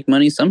to make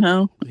money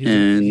somehow.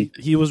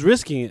 He was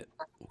risking it.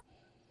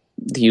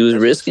 He was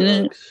That's risking what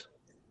it, sucks.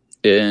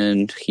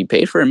 and he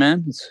paid for it,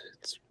 man.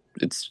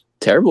 It's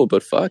terrible,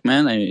 but fuck,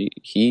 man.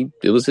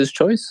 It was his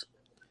choice.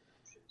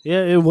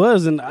 Yeah, it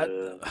was. And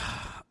Yeah.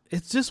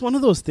 it's just one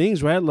of those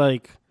things, right?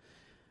 Like,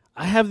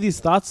 I have these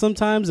thoughts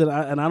sometimes, and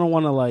I don't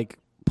want to like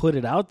put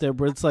it out there,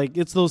 but it's like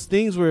it's those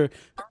things where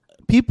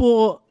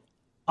people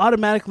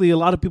automatically, a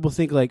lot of people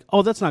think like,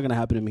 oh, that's not going to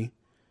happen to me.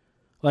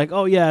 Like,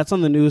 oh yeah, it's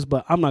on the news,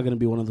 but I'm not going to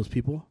be one of those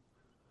people.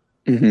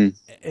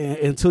 Mm-hmm.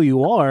 Until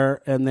you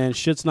are, and then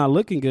shit's not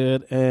looking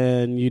good,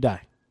 and you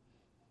die.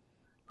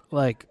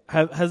 Like,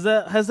 has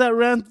that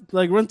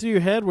run through your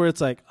head where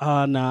it's like,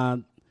 nah,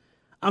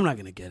 I'm not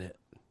going to get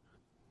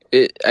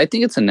it. I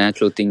think it's a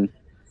natural thing.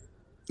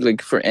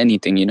 Like for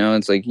anything,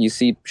 it's like you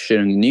see shit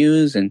on the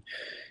news and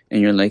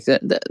you're like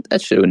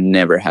that shit would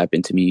never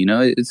happen to me,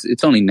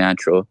 it's only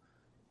natural.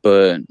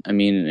 But I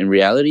mean, in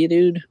reality,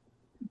 dude,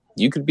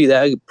 you could be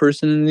that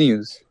person in the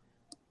news.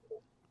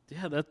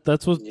 Yeah,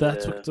 that's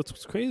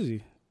what's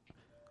crazy.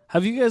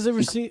 Have you guys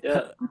ever seen?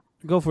 Yeah.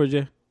 Go for it,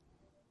 Jay.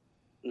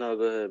 No,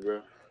 go ahead,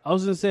 bro. I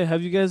was gonna say,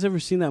 have you guys ever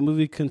seen that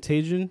movie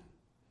Contagion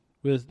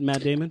with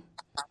Matt Damon?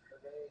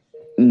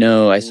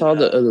 No, I saw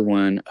the other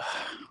one.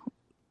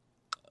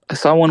 I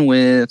saw one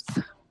with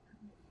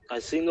I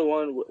seen the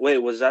one. Wait,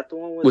 was that the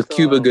one with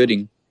Cuba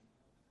Gooding.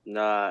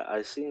 Nah,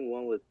 I seen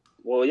one with.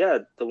 Well, yeah,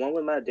 the one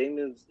with Matt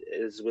Damon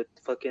is with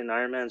fucking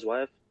Iron Man's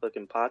wife,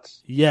 fucking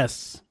Potts,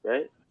 Yes.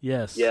 right?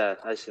 Yes. Yeah,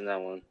 I seen that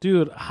one.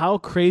 Dude, how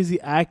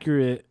crazy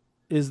accurate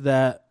is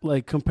that?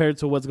 Like compared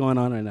to what's going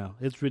on right now,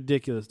 it's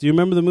ridiculous. Do you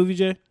remember the movie,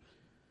 Jay?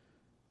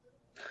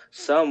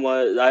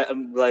 Somewhat.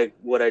 I'm like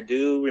what I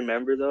do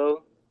remember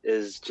though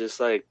is just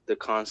like the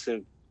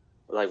constant,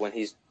 like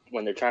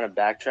when they're trying to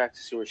backtrack to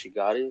see where she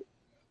got it,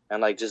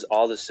 and like just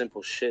all the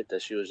simple shit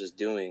that she was just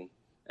doing,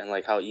 and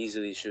like how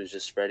easily she was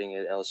just spreading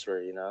it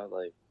elsewhere.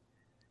 Like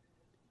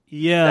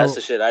Yeah. that's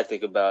the shit I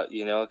think about.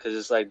 Because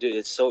it's like, dude,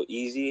 it's so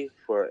easy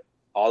for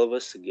all of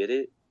us to get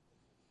it,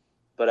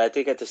 but I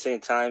think at the same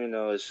time,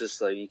 it's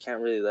just like you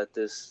can't really let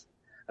this.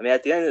 I mean,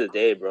 at the end of the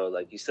day, bro,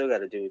 like you still got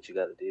to do what you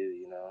got to do.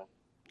 You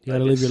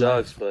gotta live your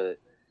life. But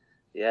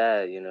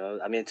Yeah,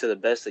 I mean, to the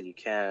best that you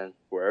can,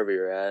 wherever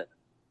you're at.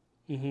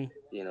 Mm-hmm.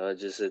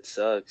 It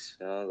sucks,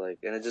 like,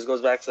 and it just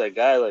goes back to that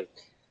guy, like,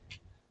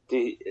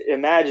 dude,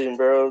 imagine,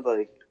 bro,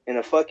 like, in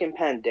a fucking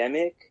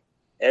pandemic,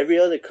 every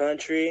other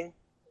country,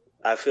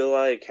 I feel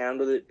like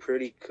handled it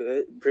pretty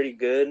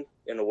good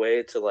in a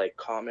way to, like,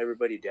 calm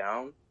everybody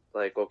down.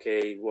 Like,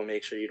 okay, we'll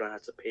make sure you don't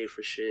have to pay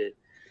for shit,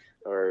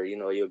 or,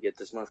 you'll get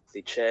this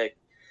monthly check,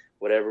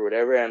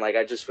 whatever. And, like,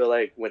 I just feel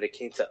like when it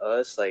came to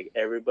us, like,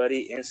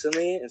 everybody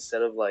instantly,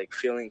 instead of, like,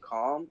 feeling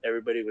calm,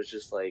 everybody was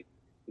just, like,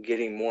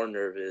 getting more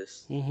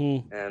nervous.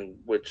 Mm-hmm. And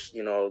which,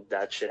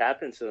 that shit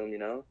happened to him,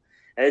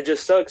 And it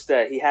just sucks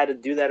that he had to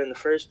do that in the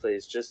first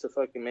place just to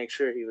fucking make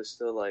sure he was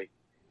still, like,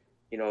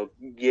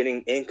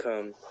 getting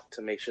income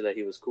to make sure that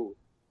he was cool.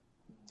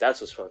 That's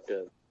what's fucked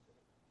up.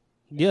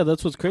 Yeah,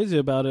 that's what's crazy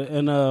about it.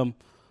 And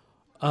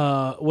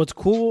what's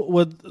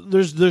cool?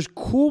 There's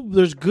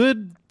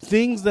good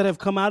things that have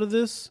come out of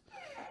this,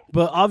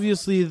 but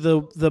obviously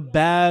the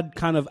bad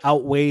kind of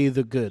outweigh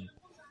the good,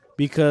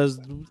 because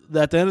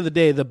at the end of the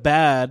day, the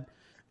bad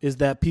is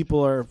that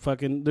people are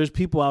fucking. There's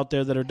people out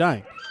there that are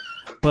dying,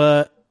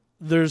 but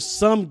there's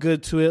some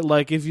good to it.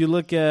 Like if you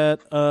look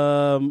at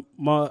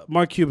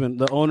Mark Cuban,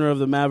 the owner of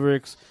the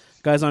Mavericks,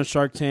 guys on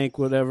Shark Tank,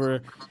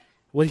 whatever.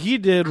 What he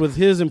did with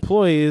his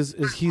employees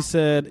is he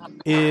said,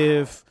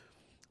 if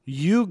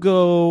you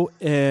go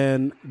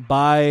and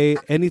buy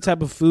any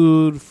type of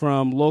food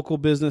from local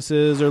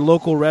businesses or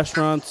local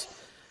restaurants,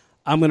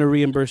 I'm going to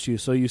reimburse you.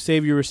 So you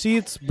save your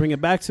receipts, bring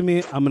it back to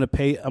me. I'll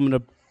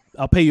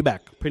pay you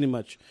back pretty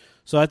much.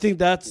 So I think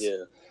that's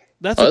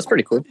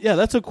pretty cool. Yeah,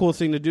 that's a cool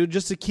thing to do,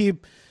 just to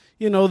keep,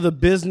 the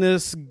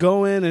business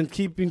going and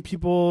keeping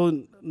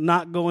people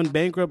not going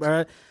bankrupt.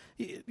 Or,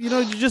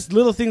 just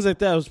little things like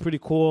that was pretty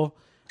cool.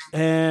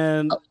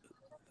 And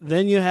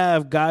then you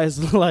have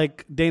guys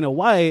like Dana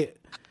White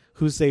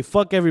who say,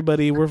 "Fuck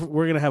everybody,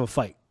 we're gonna have a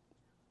fight."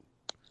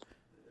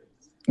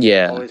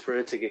 Yeah, always for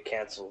it to get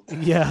canceled.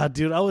 Yeah,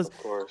 dude, I was of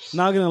course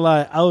not gonna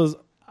lie, I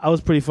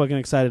was pretty fucking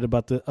excited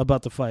about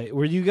the fight.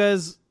 Were you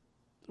guys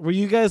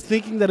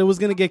thinking that it was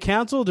gonna get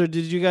canceled, or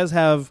did you guys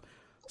have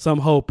some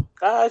hope?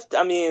 I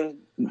mean,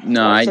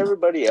 no,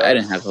 everybody else, I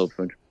didn't have hope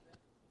for it.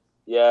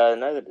 Yeah,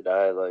 neither did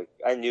I. Like,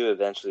 I knew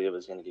eventually it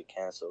was gonna get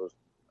canceled.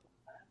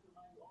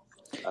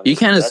 I mean, you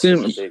can't that's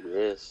assume just a big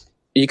risk.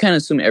 You can't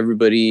assume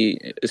everybody,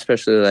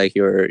 especially like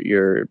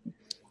your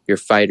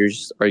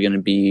fighters, are going to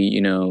be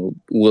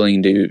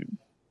willing to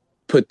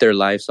put their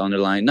lives on their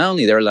line. Not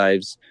only their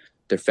lives,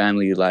 their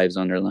family lives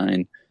on their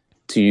line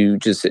to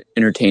just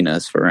entertain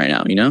us for right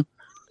now.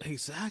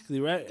 Exactly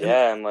right.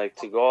 Yeah, and like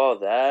to go all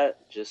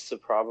that just to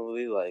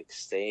probably like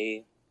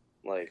stay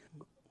like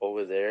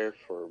over there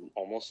for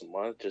almost a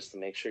month just to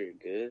make sure you're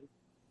good.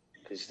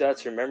 Because you still have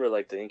to remember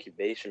like the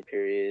incubation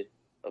period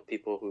of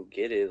people who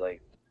get it,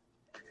 like.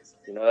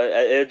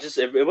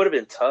 It would have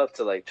been tough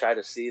to like try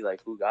to see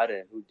like who got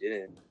it and who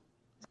didn't.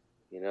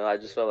 I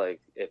just felt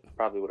like it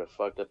probably would have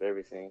fucked up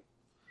everything.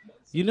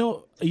 You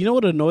know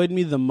what annoyed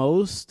me the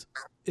most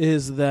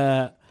is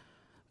that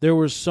there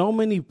were so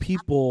many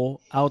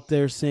people out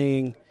there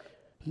saying,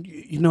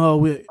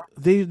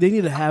 they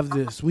need to have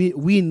this.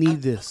 We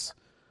need this.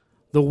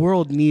 The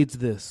world needs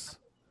this.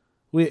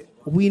 We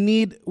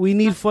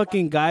need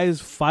fucking guys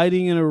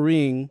fighting in a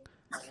ring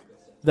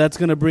that's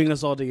gonna bring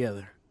us all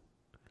together.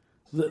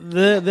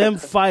 Them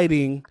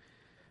fighting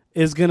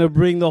is going to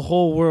bring the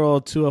whole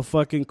world to a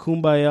fucking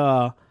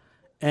kumbaya,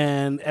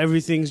 and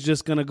everything's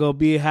just going to go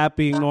be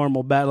happy,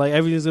 normal, back, like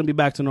everything's going to be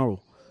back to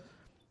normal.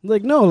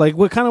 Like, no, like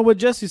what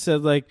Jesse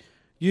said, like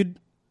we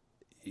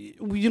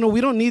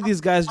don't need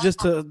these guys just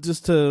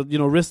to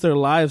risk their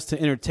lives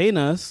to entertain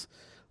us.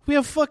 We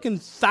have fucking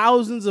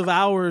thousands of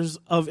hours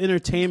of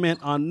entertainment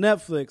on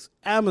Netflix,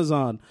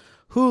 Amazon,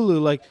 Hulu.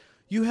 Like,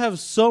 you have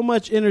so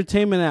much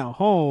entertainment at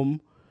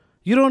home.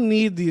 You don't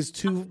need these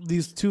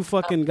two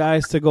fucking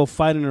guys to go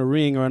fight in a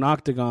ring or an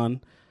octagon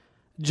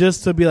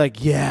just to be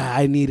like, yeah,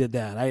 I needed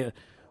that.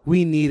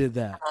 We needed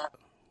that.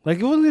 Like,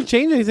 it wasn't gonna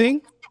change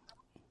anything.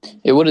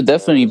 It would have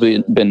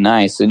definitely been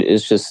nice.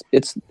 It's just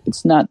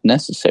it's not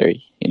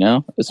necessary,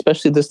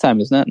 Especially this time,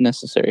 it's not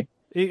necessary.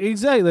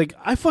 Exactly. Like,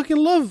 I fucking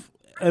love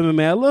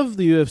MMA. I love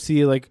the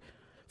UFC. Like,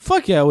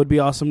 fuck yeah, it would be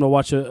awesome to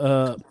watch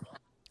a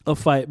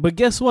fight. But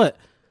guess what?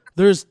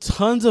 There's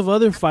tons of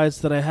other fights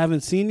that I haven't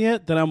seen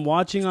yet that I'm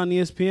watching on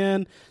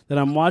ESPN, that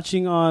I'm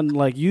watching on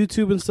like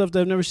YouTube and stuff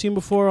that I've never seen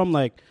before. I'm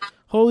like,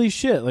 holy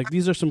shit! Like,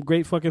 these are some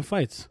great fucking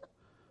fights.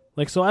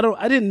 Like, so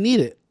I didn't need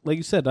it. Like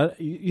you said,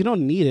 you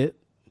don't need it.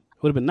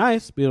 It would have been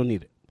nice, but you don't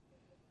need it.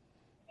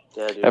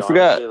 Yeah, dude. I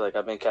forgot. Honestly, like,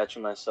 I've been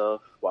catching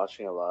myself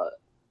watching a lot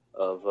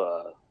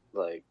of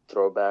like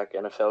throwback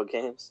NFL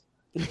games.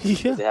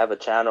 Yeah. They have a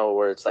channel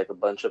where it's like a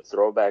bunch of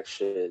throwback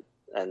shit,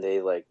 and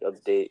they like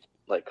update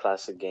like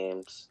classic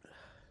games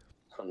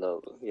from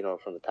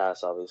the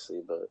past,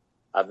 obviously. But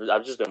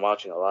I've just been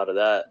watching a lot of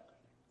that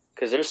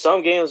because there's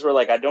some games where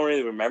like I don't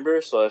really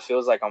remember, so it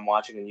feels like I'm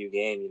watching a new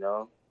game.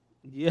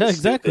 Yeah, It's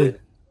exactly.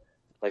 stupid.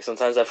 Like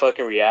sometimes I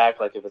fucking react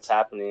like if it's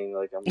happening,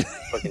 like I'm a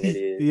fucking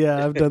idiot.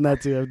 Yeah, I've done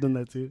that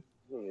too.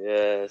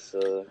 Yeah, Yeah,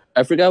 so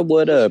I forgot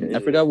what it's I crazy.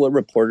 forgot what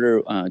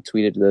reporter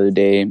tweeted the other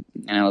day, and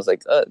I was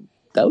like, that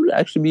would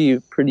actually be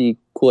a pretty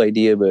cool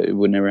idea, but it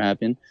would never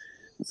happen.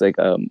 It's like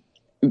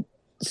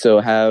so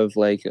have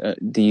like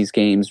these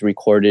games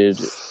recorded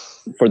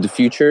for the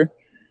future.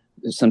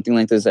 If something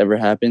like this ever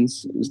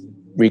happens,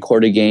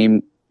 record a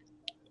game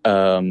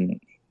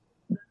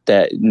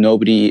that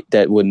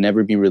would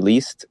never be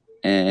released,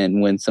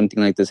 and when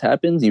something like this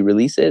happens, you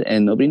release it,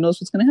 and nobody knows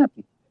what's going to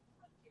happen.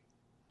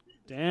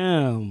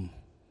 Damn.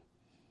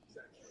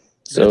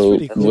 So That's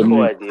pretty That's a cool.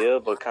 cool idea,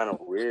 but kind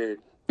of weird.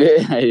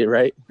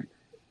 right?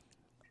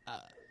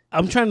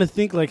 I'm trying to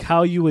think like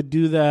how you would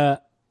do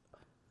that,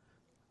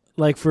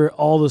 like for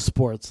all the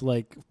sports.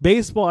 Like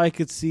baseball, I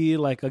could see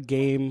like a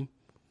game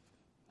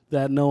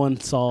that no one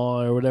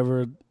saw or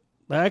whatever.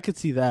 Like, I could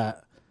see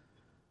that.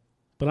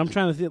 But I'm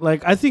trying to think.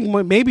 Like I think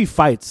maybe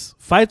fights.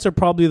 Fights are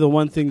probably the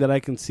one thing that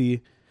I can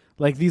see.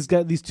 Like these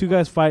two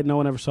guys fight. No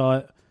one ever saw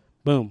it.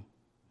 Boom,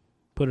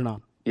 put it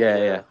on.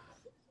 Yeah.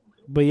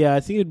 But yeah, I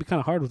think it'd be kind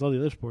of hard with all the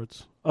other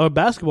sports. A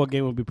basketball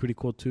game would be pretty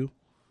cool too.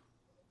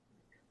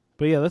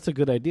 But yeah, that's a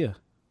good idea.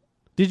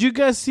 Did you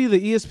guys see the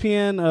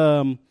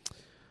ESPN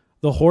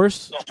the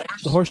horse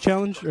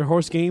challenge or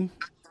horse game?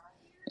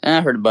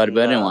 I heard about it,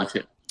 but I didn't watch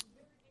it.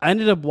 I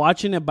ended up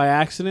watching it by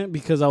accident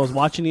because I was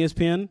watching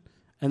ESPN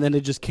and then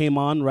it just came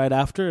on right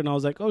after and I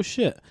was like, "Oh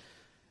shit."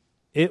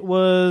 It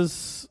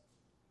wasn't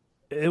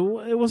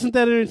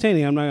that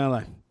entertaining, I'm not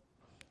going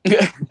to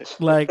lie.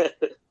 Like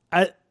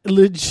I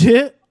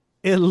legit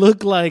it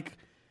looked like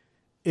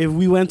if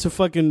we went to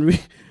fucking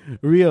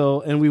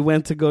Rio and we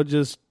went to go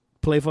just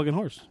play fucking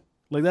horse.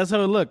 Like that's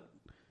how it looked.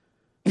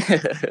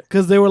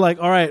 Because they were like,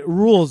 all right,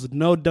 rules,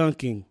 no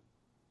dunking.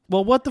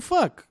 Well, what the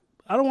fuck?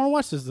 I don't want to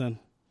watch this then.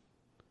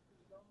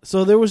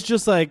 So there was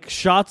just like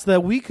shots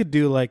that we could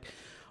do. Like,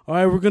 all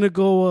right, we're going to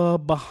go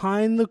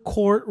behind the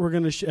court. We're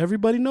going to,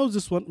 everybody knows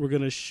this one. We're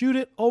going to shoot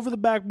it over the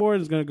backboard.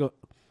 And it's going to go.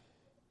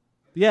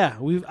 Yeah,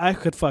 I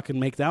could fucking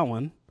make that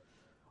one.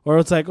 Or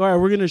it's like, all right,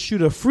 we're going to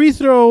shoot a free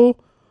throw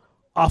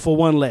off of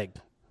one leg.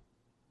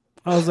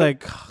 I was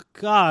like,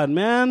 God,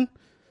 man.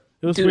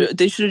 Dude,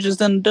 they should have just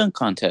done a dunk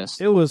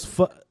contest. It was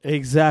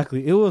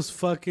exactly. It was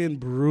fucking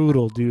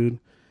brutal, dude.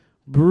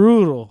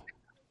 Brutal.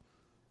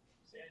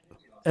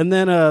 And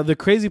then the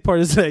crazy part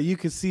is that you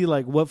can see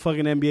like what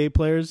fucking NBA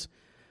players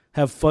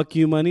have fuck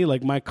you money,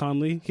 like Mike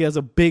Conley. He has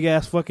a big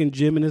ass fucking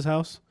gym in his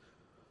house.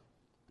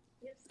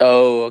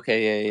 Oh,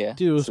 okay, yeah.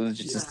 Dude, so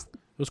it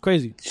was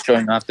crazy.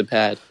 Showing off the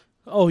pad.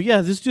 Oh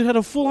yeah, this dude had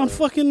a full on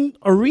fucking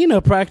arena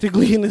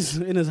practically in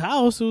his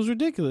house. It was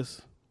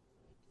ridiculous.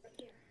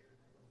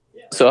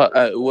 So,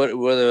 what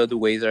are the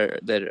ways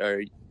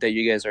that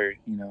you guys are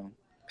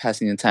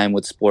passing the time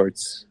with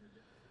sports?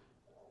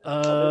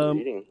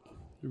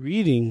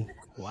 Reading.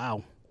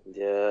 Wow.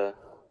 Yeah.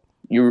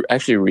 You're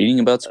actually reading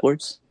about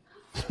sports?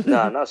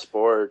 Nah, not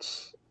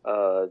sports.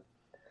 I've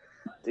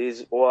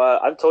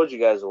told you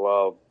guys a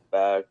while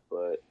back,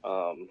 but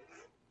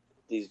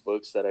these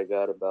books that I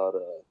got about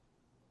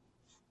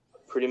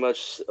pretty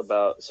much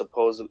about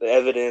supposed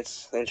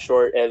evidence and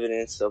short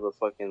evidence of a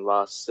fucking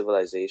lost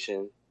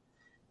civilization.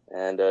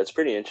 And it's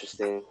pretty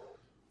interesting.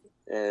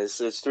 And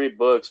it's 3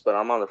 books, but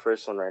I'm on the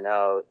first one right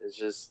now. It's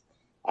just,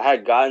 I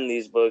had gotten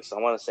these books, I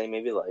want to say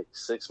maybe like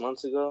 6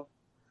 months ago.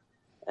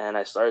 And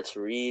I started to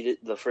read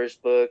the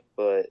first book,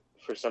 but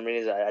for some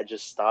reason I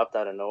just stopped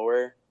out of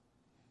nowhere.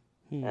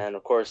 And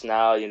of course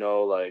now, even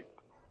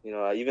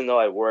though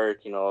I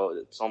work,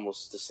 it's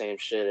almost the same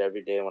shit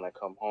every day when I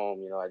come home.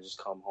 I just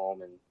come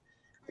home and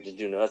I just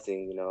do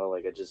nothing,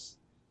 like I just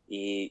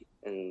eat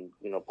and,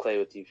 play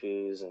with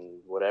Tifus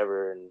and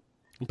whatever. And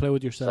play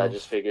with yourself. So I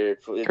just figured,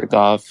 jerk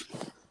off.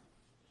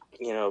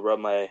 Rub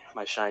my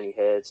shiny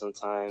head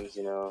sometimes,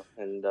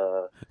 and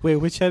wait,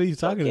 which head are you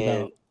talking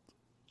about?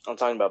 I'm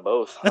talking about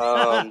both.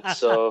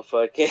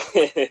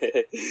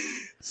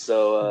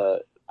 So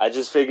I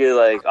just figured,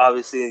 like,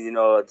 obviously,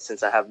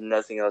 since I have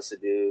nothing else to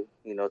do,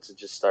 to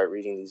just start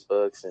reading these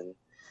books, and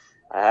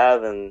I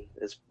have, and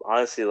it's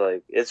honestly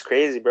like it's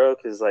crazy, bro.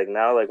 Because like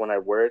now, like when I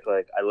work,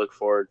 like I look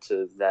forward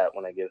to that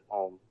when I get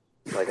home.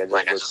 Like I just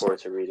look forward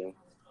to reading.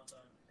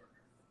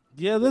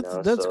 Yeah,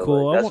 that's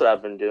cool. Like, that's what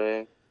I've been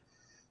doing.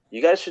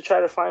 You guys should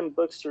try to find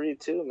books to read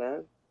too,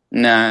 man.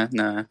 Nah,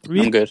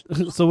 I'm good.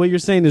 So what you're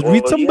saying is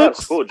read some you books?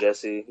 Have school,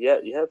 Jesse. Yeah,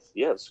 you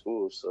have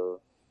school,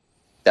 so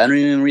I don't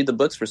even read the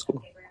books for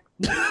school.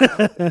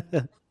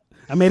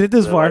 I made it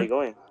this far. Where are you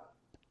going?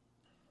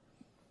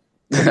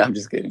 I'm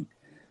just kidding.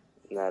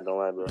 Nah, don't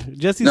lie, bro.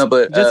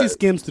 Jesse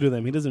skims through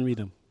them. He doesn't read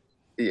them.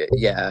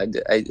 Yeah,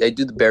 I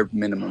do the bare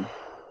minimum.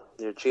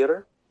 You're a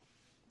cheater?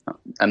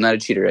 I'm not a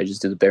cheater. I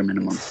just do the bare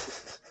minimum.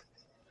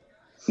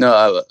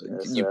 No,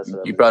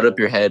 you brought up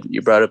your head.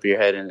 You brought up your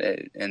head, and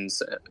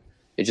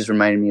it just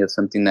reminded me of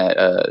something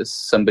that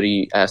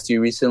somebody asked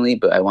you recently,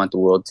 but I want the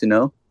world to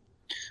know.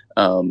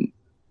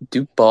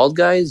 Do bald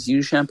guys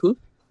use shampoo?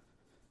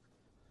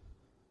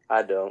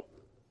 I don't.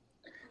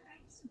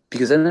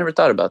 Because I never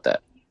thought about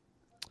that.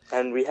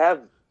 And we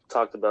have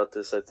talked about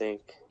this, I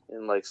think,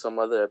 in like some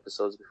other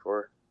episodes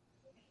before.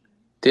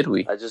 Did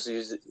we? I just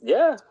used it.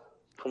 Yeah,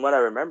 from what I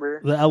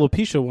remember. The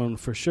alopecia one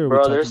for sure.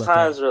 Bro, we there's talked about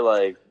times that. where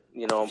like,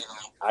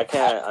 I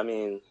can't. I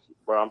mean,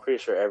 bro, I'm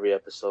pretty sure every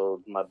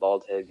episode my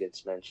bald head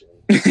gets mentioned.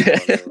 You know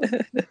what I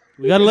mean?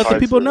 We gotta let the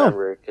people know.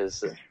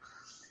 Because,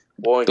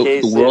 well, in The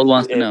case world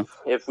wants to know.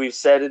 if we've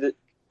said it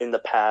in the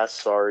past,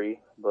 sorry,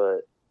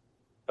 but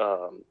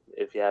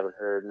if you haven't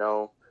heard,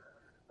 no,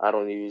 I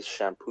don't use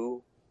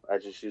shampoo. I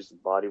just use the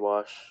body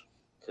wash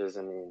because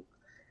I mean,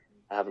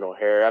 I have no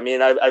hair. I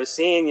mean, I've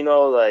seen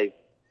like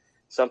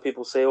some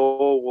people say,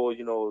 oh well,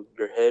 your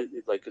head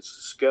like it's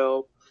the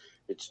scalp,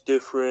 it's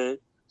different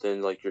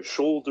than like your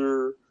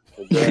shoulder.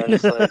 And then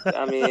it's like,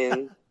 I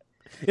mean,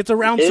 it's a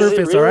round is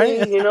surface, it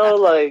really,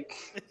 all right? like.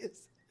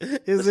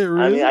 Is it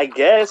really? I mean, I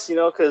guess,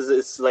 because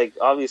it's like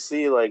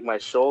obviously like my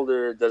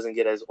shoulder doesn't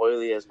get as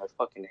oily as my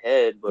fucking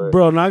head, but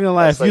bro, not gonna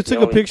lie, if you like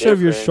took a picture of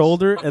your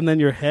shoulder and then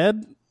your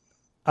head,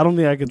 I don't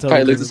think I can tell.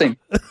 Probably looks the same.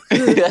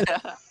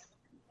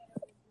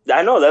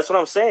 I know, that's what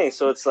I'm saying.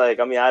 So it's like,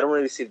 I mean, I don't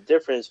really see the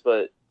difference,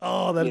 but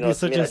that'd be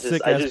such a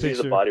sick I ass just picture.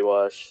 use a body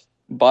wash.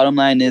 Bottom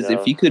line is,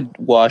 if you could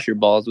wash your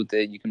balls with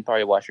it, you can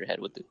probably wash your head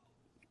with it.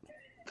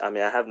 I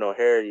mean, I have no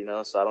hair,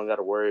 so I don't got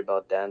to worry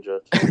about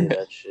dandruff or any of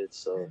that shit.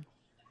 So,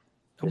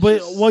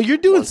 but you're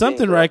doing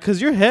something right,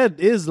 because your head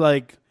is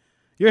like,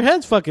 your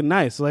head's fucking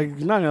nice. Like,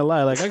 not gonna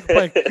lie, like I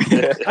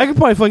could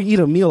probably fucking eat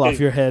a meal off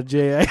your head,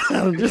 Jay.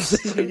 I'm just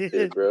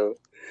saying, bro.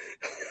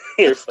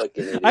 You're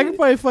fucking idiot. I could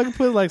probably fucking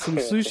put like some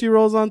sushi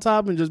rolls on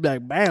top and just be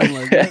like, bam,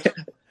 like that.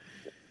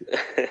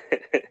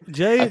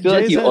 Jay, I feel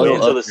like you oil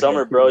until the up summer,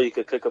 your head, bro. You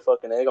could cook a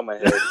fucking egg on my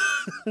head.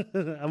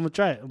 I'm gonna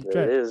try it.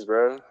 It is,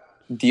 bro.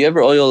 Do you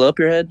ever oil up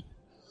your head?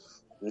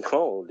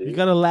 No, dude. You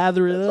gotta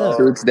lather it up.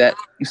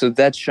 So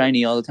that's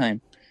shiny all the time.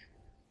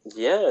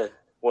 Yeah.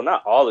 Well,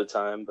 not all the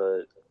time,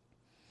 but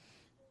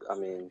I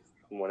mean,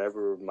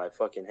 whenever my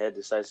fucking head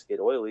decides to get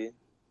oily,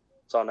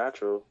 it's all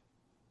natural.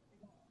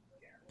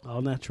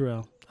 All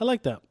natural. I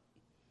like that.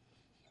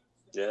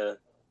 Yeah.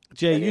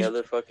 Jay, Any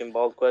other fucking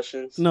bald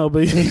questions? No,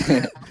 but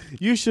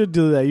you should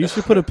do that. You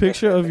should put a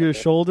picture of your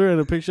shoulder and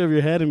a picture of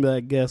your head and be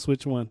like, guess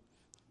which one.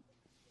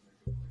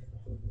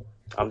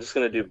 I'm just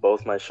going to do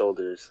both my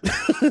shoulders.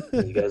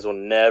 You guys will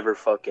never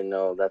fucking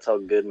know. That's how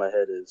good my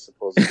head is,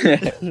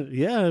 supposedly.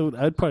 Yeah,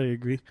 I'd probably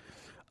agree.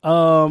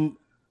 I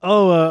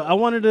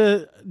wanted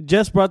to...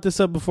 Jess brought this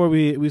up before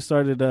we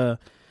started.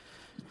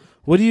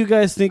 What do you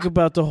guys think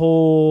about the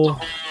whole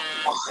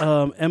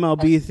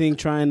MLB thing,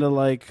 trying to,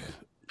 like,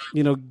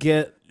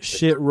 get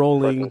shit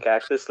rolling? Fucking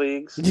Cactus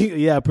Leagues?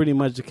 Yeah, pretty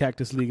much the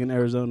Cactus League in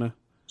Arizona.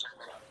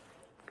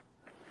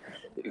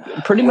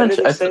 Pretty much.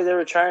 Did they say they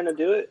were trying to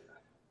do it?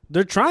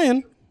 They're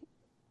trying.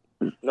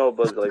 No,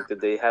 but like, did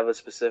they have a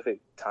specific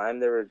time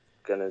they were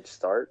gonna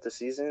start the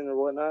season or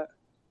whatnot?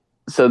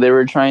 So they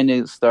were trying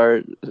to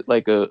start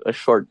like a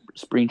short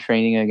spring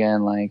training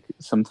again, like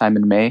sometime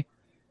in May,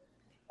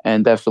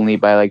 and definitely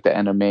by like the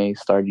end of May,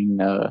 starting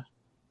the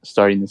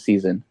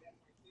season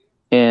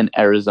in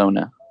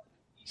Arizona.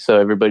 So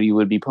everybody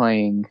would be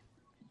playing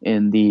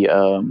in the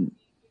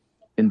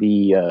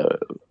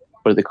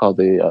what are they called,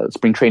 the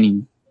spring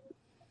training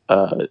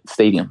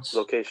stadiums,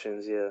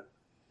 Locations, yeah.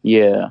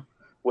 Yeah.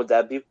 Would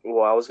that be?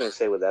 Well, I was gonna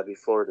say, would that be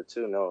Florida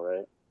too? No,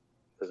 right?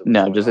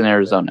 No, just in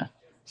Arizona.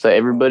 So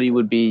everybody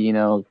would be,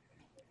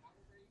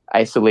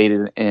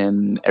 isolated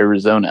in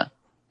Arizona.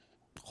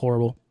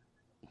 Horrible.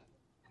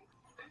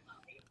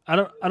 I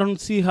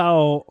don't see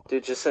how.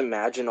 Dude, just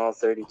imagine all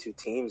 32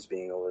 teams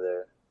being over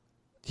there.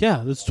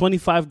 Yeah, there's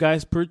 25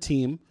 guys per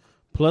team,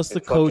 plus the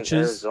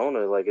coaches. Arizona,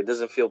 like, it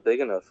doesn't feel big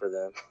enough for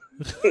them.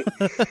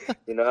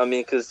 You know what I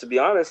mean? Because to be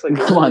honest, like,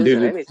 Come on, there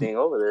isn't dude. anything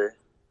over there.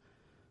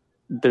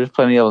 There's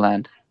plenty of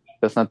land.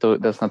 That's not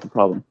the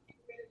problem.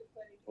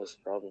 What's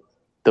the problem?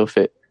 They'll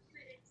fit.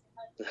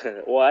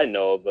 Well, I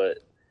know, but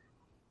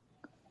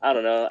I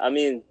don't know. I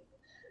mean,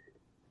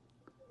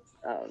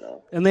 I don't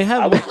know. And they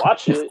have. I would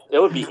watch it. It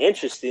would be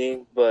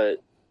interesting,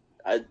 but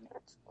I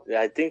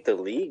think the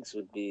leagues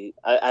would be.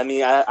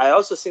 I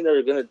also think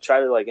they're gonna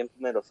try to like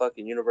implement a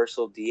fucking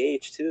universal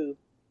DH too.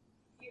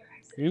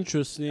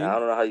 Interesting. I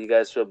don't know how you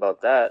guys feel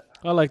about that.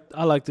 I like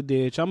the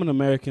DH. I'm an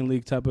American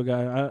League type of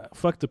guy.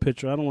 Fuck the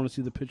pitcher. I don't want to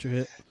see the pitcher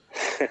hit.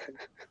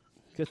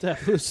 Get that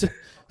fool.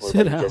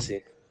 Sit down.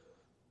 Jesse?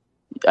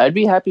 I'd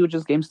be happy with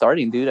just game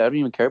starting, dude. I don't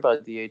even care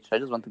about DH. I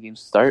just want the game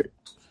to start.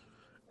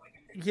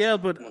 Yeah,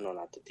 but No,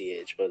 not the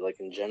DH, but like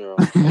in general.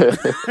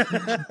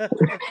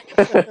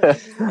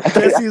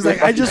 Jesse's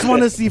like, I just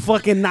want to see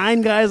fucking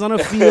 9 guys on a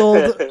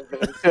field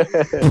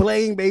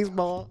playing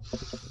baseball.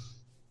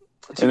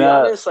 To be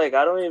honest, like,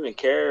 I don't even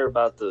care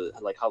about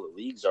how the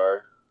leagues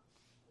are.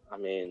 I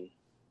mean,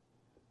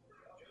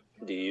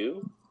 do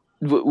you?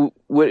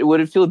 Would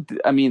it feel?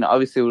 I mean,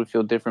 obviously it would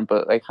feel different,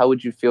 but like, how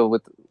would you feel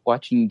with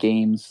watching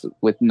games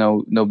with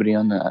nobody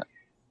on the,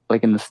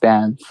 like, in the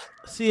stands?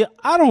 See,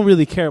 I don't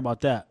really care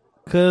about that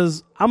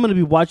because I'm gonna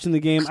be watching the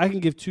game. I can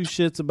give 2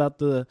 shits about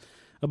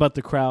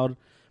the crowd.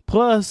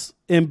 Plus,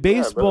 in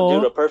baseball,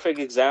 dude, a perfect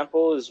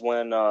example is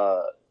when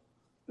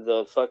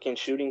the fucking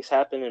shootings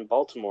happened in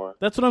Baltimore.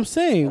 That's what I'm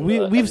saying. And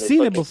We've the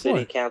seen it fucking before.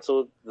 city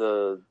canceled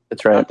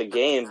That's right. not the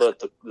game,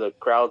 but the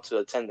crowd to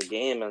attend the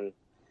game, and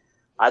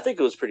I think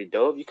it was pretty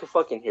dope. You could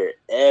fucking hear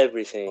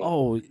everything.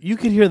 Oh, you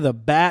could hear the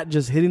bat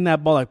just hitting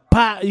that ball like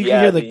pop. You could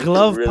hear the dude,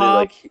 glove you could really pop.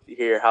 like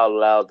hear how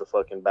loud the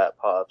fucking bat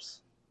pops.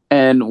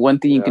 And one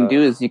thing you can Yeah.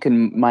 do is you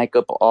can mic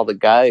up all the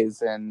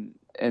guys, and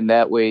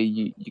that way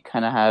you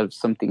kind of have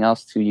something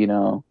else to, you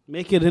know,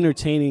 Make it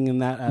entertaining in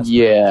that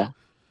aspect.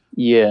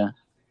 Yeah.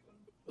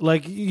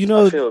 Like, you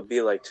know, I feel it'd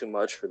be like too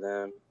much for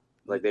them.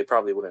 Like they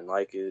probably wouldn't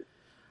like it.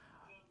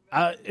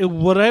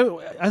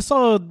 I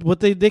saw what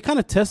they kind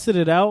of tested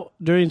it out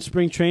during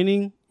spring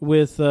training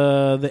with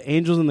the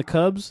Angels and the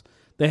Cubs.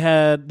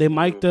 They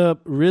mic'd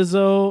up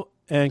Rizzo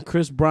and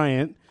Chris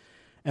Bryant,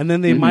 and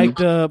then they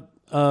mic'd up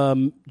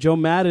Joe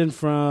Madden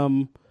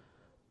from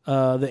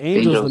the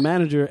Angels, the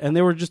manager, and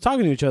they were just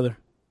talking to each other.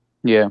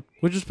 Yeah,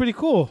 which is pretty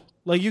cool.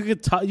 Like you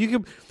could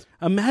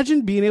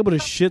imagine being able to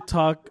shit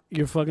talk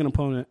your fucking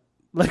opponent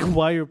like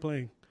while you're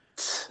playing.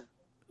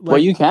 Like, well,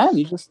 you can.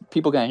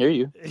 People can't hear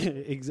you.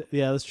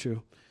 Yeah, that's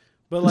true.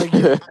 But like,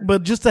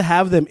 but just to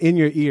have them in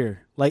your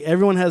ear, like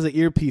everyone has an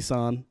earpiece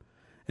on,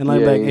 and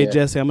hey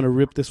Jesse, I'm gonna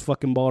rip this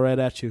fucking ball right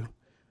at you,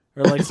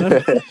 or like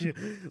something.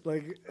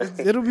 Like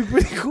it'll be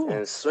pretty cool.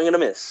 And swing and a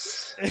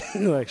miss.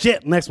 Like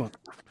shit, next one.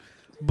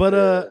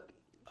 But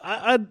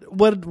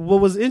what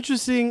was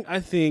interesting, I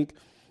think,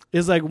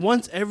 is like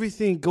once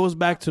everything goes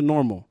back to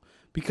normal,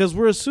 because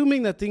we're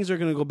assuming that things are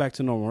gonna go back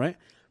to normal, right?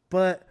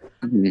 But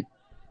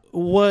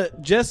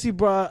what Jesse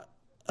brought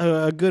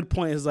a good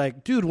point is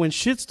like, dude, when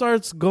shit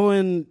starts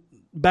going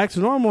back to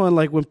normal and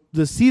like when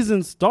the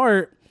seasons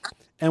start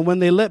and when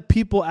they let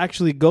people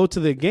actually go to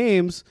the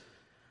games,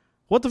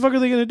 what the fuck are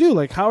they going to do?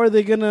 Like,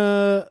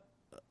 they're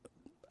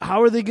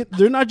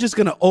not just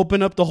going to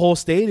open up the whole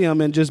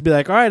stadium and just be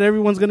like, all right,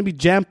 everyone's going to be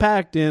jam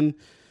packed in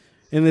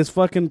this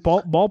fucking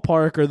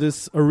ballpark or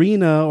this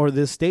arena or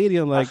this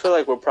stadium. Like, I feel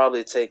like we'll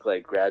probably take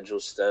like gradual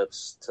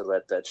steps to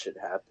let that shit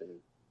happen.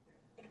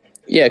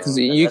 Yeah, because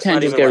you can't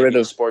just get rid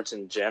of sports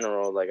in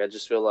general. Like I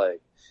just feel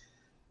like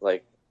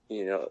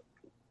you know,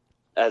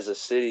 as a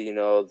city, you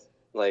know,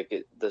 like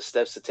the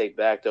steps to take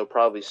back, they'll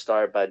probably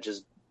start by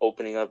just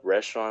opening up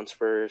restaurants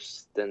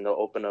first, then they'll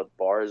open up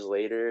bars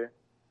later.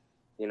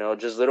 You know,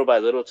 just little by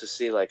little to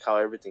see like how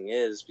everything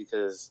is.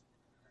 Because,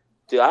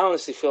 dude, I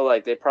honestly feel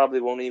like they probably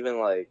won't even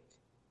like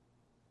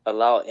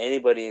allow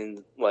anybody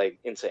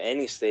into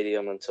any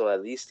stadium until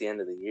at least the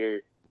end of the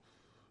year.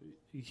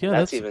 Yeah,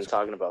 that's even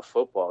talking about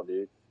football,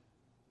 dude.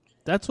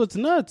 That's what's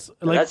nuts.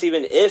 Like, that's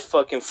even if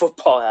fucking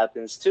football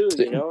happens too,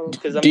 you know?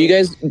 Because do you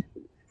guys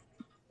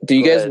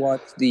watch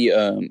the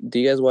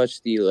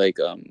like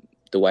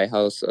the White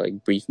House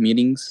like brief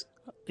meetings?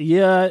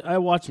 Yeah, I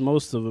watch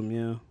most of them.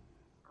 Yeah.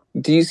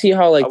 Do you see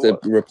how like the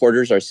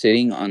reporters are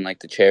sitting on like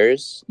the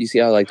chairs? You see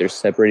how like they're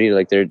separated,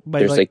 like there's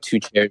like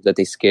two chairs that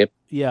they skip.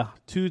 Yeah,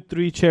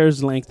 2-3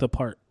 chairs length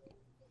apart.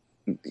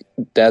 You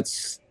have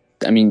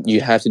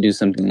to do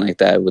something like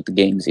that with the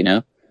games, you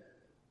know?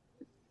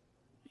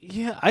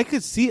 Yeah, I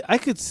could see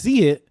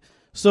it.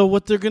 So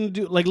what they're gonna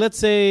do, like, let's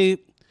say,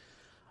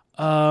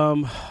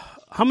 how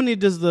many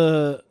does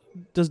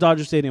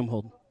Dodger Stadium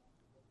hold?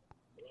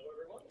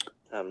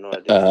 I have no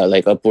idea.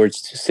 Like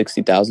upwards to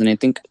 60,000, I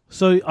think.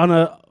 So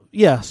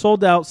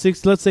sold out.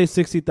 Let's say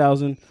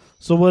 60,000.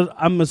 So what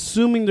I'm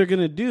assuming they're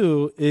gonna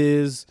do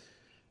is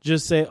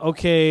just say,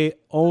 okay,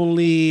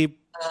 only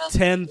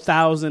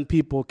 10,000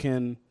 people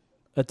can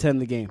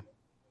attend the game.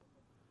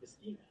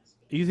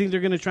 You think they're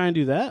gonna try and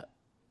do that?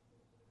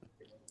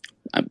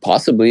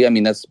 Possibly. I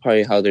mean, that's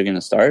probably how they're going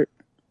to start.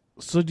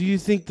 So do you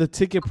think the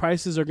ticket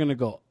prices are going to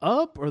go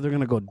up or they're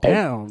going to go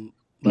down?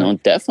 No,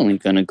 definitely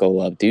going to go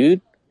up, dude.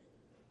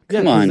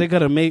 Come on. They got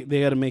to make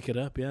it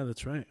up. Yeah,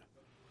 that's right.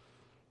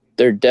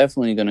 They're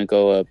definitely going to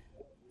go up,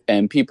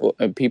 and people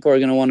are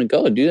going to want to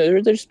go,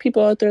 dude. There's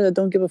people out there that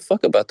don't give a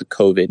fuck about the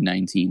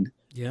COVID-19.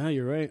 Yeah,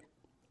 you're right.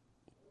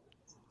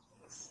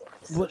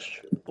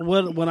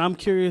 What I'm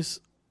curious,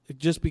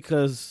 just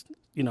because,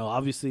 you know,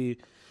 obviously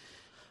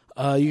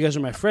you guys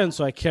are my friends,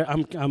 so I care.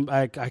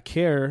 I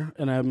care,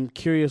 and I'm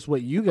curious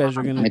what you guys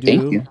are gonna do.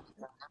 Thank you.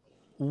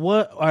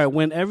 All right,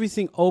 when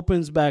everything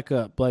opens back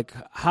up, like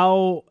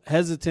how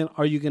hesitant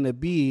are you gonna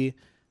be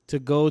to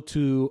go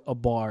to a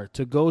bar,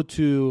 to go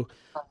to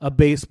a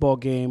baseball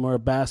game or a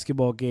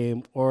basketball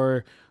game,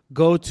 or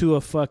go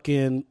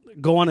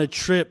on a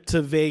trip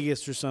to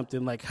Vegas or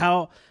something? Like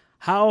how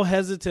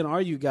hesitant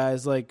are you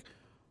guys? Like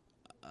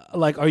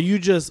are you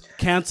just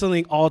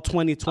canceling all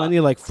 2020?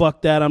 Like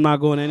fuck that, I'm not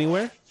going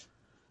anywhere.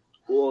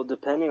 Well,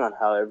 depending on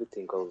how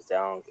everything goes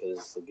down,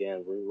 because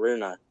again, we're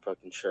not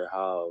fucking sure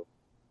how,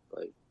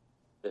 like,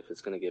 if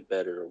it's gonna get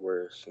better or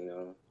worse. You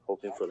know,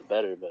 hoping for the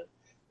better, but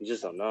we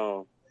just don't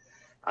know.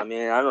 I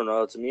mean, I don't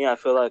know. To me, I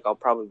feel like I'll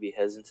probably be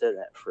hesitant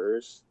at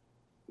first,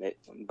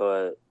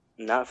 but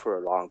not for a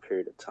long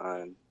period of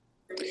time.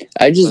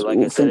 I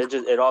said,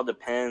 it all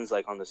depends,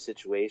 like, on the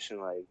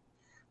situation, like,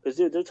 because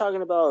dude, they're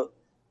talking about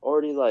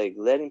already like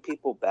letting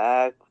people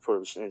back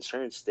in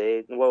certain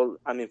states. Well,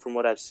 I mean, from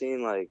what I've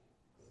seen, like,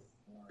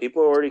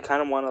 people already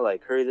kind of want to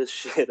like hurry this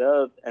shit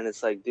up, and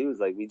it's like, dude,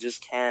 like we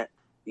just can't.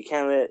 You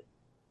can't let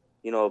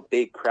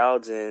big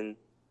crowds in,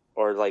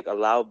 or like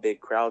allow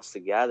big crowds to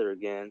gather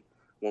again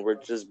when we're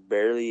just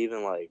barely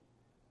even like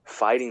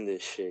fighting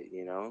this shit,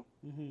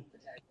 Mm-hmm.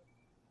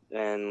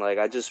 And like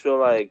I just feel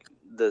like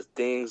the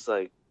things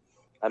like,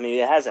 I mean,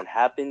 it hasn't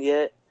happened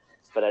yet,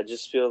 but I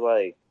just feel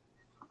like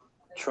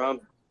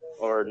Trump,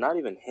 or not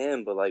even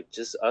him, but like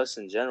just us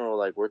in general,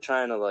 like we're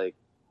trying to like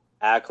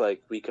act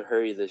like we could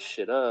hurry this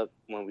shit up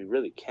when we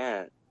really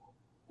can't.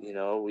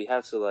 We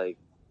have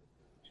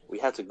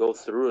to go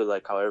through it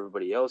like how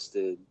everybody else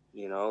did,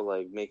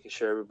 like making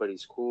sure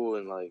everybody's cool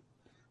and like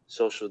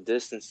social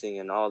distancing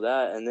and all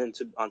that. And then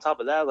on top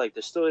of that, like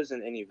there still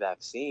isn't any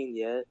vaccine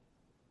yet,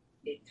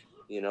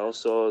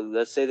 so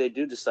let's say they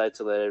do decide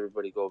to let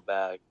everybody go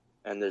back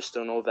and there's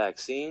still no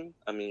vaccine.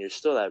 I mean, you're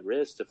still at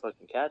risk to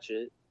fucking catch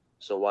it.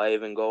 So why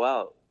even go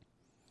out?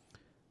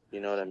 You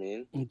know what I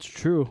mean? It's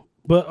true.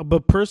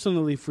 But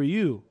personally for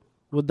you,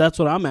 well, that's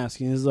what I'm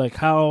asking is like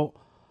how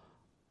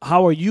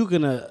are you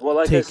gonna? Well,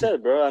 like I said,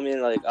 it? bro, I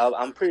mean, like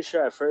I'm pretty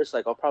sure at first,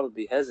 like I'll probably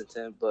be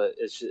hesitant, but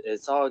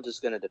it's all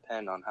just gonna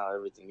depend on how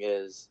everything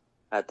is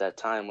at that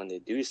time when they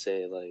do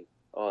say like,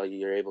 oh,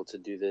 you're able to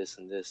do this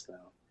and this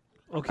now.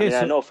 Okay, I mean,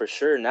 I so know for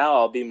sure now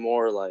I'll be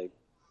more like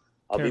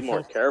be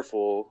more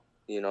careful.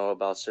 careful,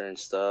 about certain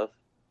stuff,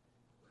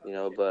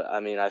 But I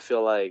mean, I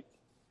feel like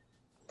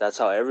that's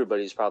how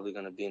everybody's probably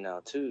gonna be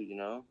now too,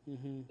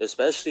 Mm-hmm.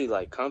 Especially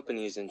like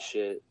companies and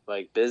shit,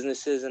 like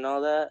businesses and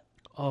all that.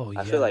 Oh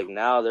I yeah. feel like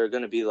now they're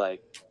gonna be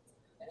like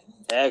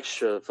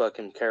extra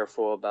fucking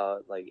careful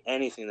about like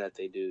anything that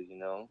they do.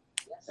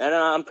 And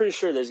I'm pretty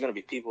sure there's gonna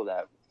be people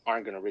that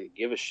aren't gonna really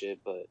give a shit,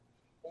 but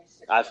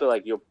I feel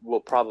like we'll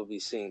probably be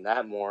seeing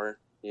that more,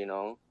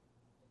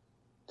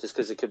 just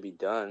because it could be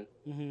done.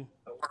 Mm-hmm.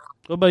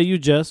 What about you,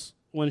 Jess?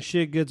 When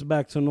shit gets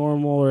back to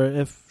normal, or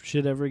if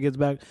shit ever gets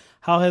back,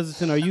 how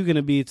hesitant are you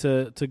gonna be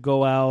to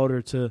go out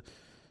or to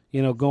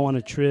go on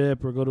a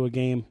trip or go to a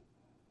game?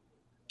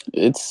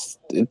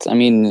 I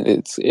mean,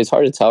 it's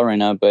hard to tell right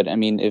now, but I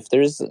mean, if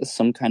there's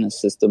some kind of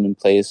system in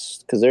place,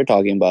 because they're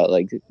talking about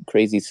like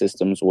crazy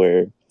systems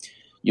where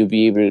you'll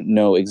be able to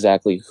know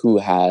exactly who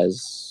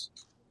has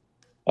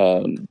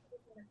the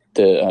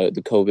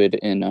COVID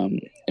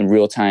in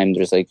real time.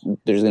 There's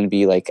going to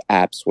be like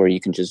apps where you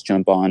can just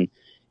jump on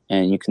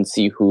and you can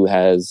see who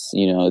has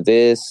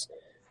this,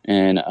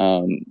 and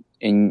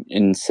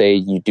and say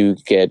you do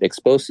get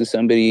exposed to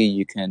somebody,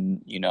 you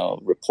can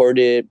report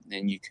it,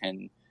 and you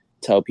can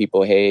tell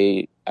people,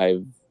 hey,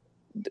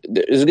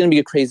 there's going to be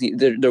a crazy.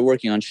 They're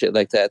working on shit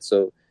like that.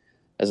 So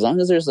as long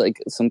as there's like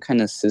some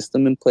kind of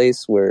system in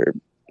place where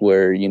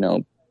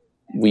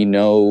we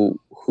know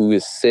who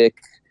is sick,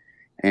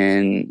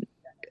 and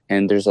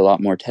there's a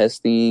lot more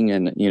testing,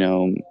 and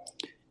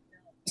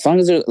as long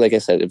as there, like I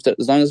said,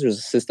 as long as there's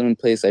a system in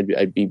place,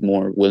 I'd be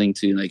more willing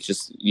to like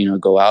just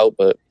go out.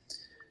 But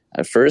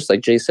at first,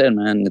 like Jay said,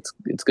 man,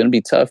 it's going to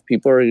be tough.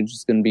 People are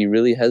just going to be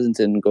really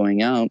hesitant in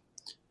going out,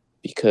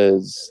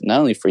 because not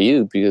only for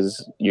you,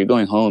 because you're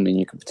going home and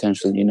you could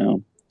potentially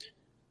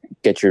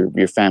get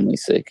your family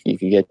sick. You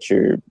could get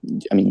you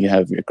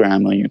have your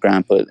grandma and your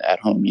grandpa at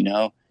home.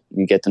 You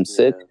can get them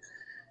sick.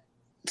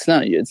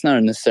 Yeah. It's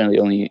not necessarily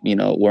only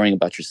worrying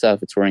about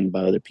yourself. It's worrying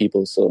about other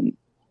people. So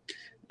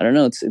I don't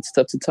know. It's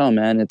tough to tell,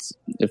 man. It's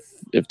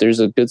if there's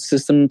a good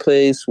system in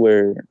place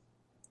where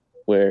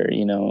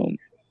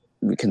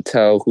we can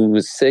tell who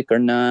is sick or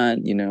not.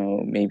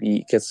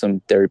 Maybe get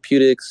some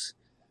therapeutics,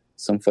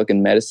 some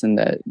fucking medicine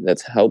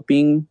that's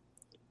helping,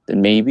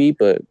 then maybe.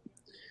 But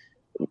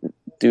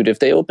dude, if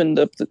they opened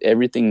up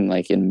everything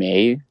like in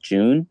May,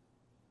 June,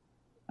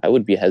 I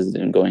would be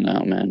hesitant going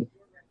out, man.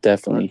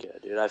 Definitely. Okay,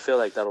 dude. I feel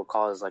like that'll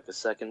cause like a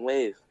second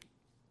wave.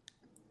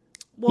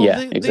 Well, yeah,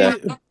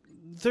 exactly.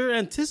 They're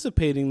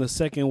anticipating the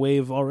second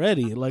wave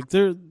already. Like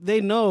they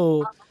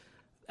know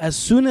as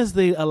soon as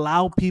they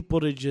allow people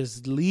to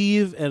just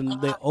leave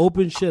and they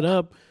open shit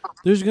up,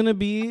 there's gonna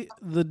be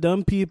the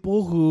dumb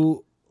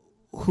people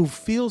who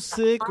feel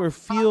sick or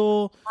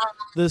feel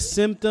the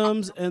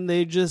symptoms and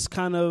they just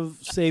kind of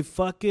say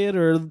fuck it,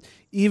 or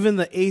even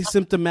the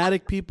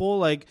asymptomatic people,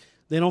 like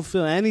they don't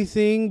feel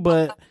anything.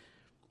 But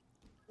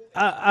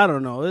I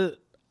don't know.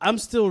 I'm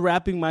still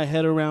wrapping my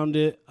head around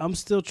it. I'm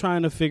still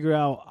trying to figure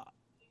out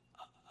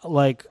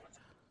like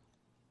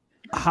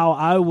how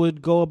I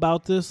would go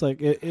about this. Like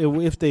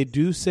if they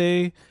do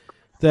say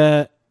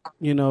that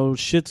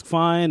shit's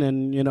fine,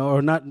 and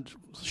or not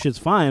shit's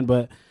fine,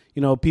 but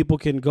people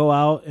can go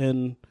out,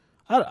 and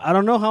I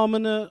don't know how I'm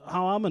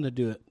gonna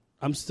do it.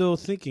 I'm still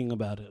thinking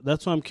about it.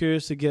 That's why I'm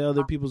curious to get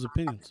other people's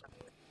opinions.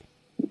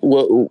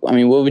 What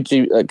would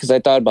you? Because I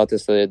thought about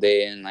this the other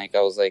day, and like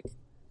I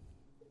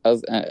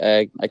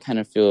kind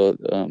of feel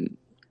I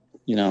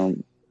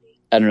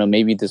don't know,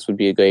 maybe this would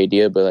be a good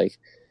idea, but like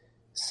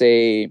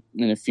say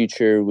in the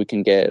future we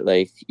can get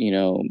like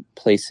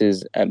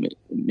places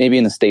maybe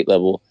in the state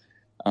level,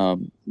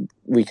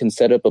 we can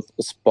set up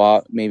a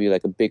spot, maybe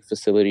like a big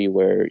facility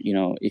where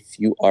if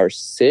you are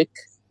sick,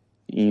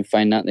 you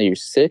find out that you're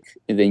sick,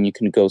 and then you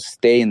can go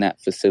stay in that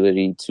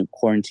facility to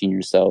quarantine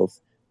yourself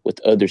with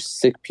other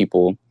sick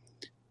people.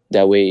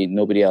 That way,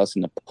 nobody else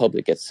in the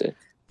public gets sick.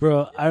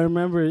 Bro, I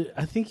remember,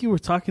 I think you were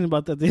talking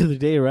about that the other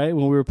day, right?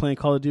 When we were playing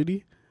Call of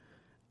Duty.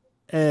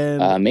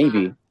 And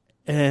Maybe.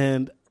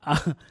 And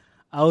I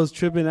was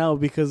tripping out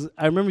because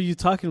I remember you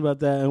talking about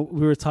that, and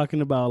we were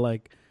talking about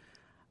like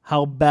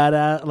how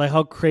badass, like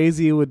how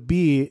crazy it would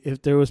be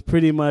if there was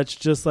pretty much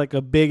just like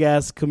a big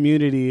ass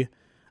community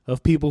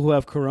of people who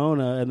have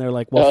corona, and they're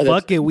like, well,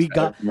 fuck it, we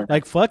got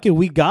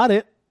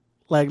it.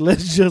 Like,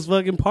 let's just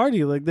fucking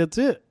party. Like, that's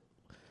it.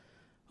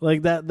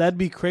 Like that'd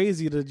be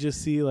crazy to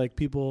just see like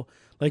people,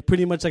 like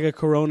pretty much like a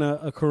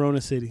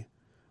corona city.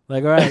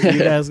 Like, all right, you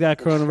guys got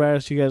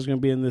coronavirus, you guys are gonna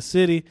be in this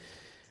city,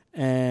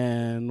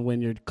 and when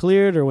you're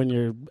cleared or when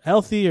you're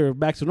healthy or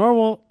back to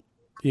normal,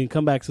 you can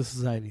come back to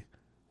society.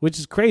 Which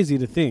is crazy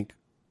to think.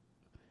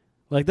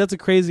 Like, that's a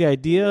crazy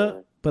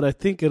idea, but I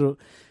think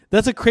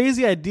that's a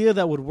crazy idea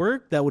that would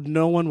work, that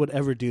no one would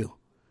ever do.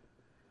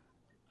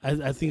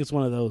 I think it's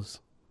one of those.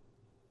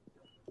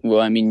 Well,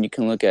 I mean, you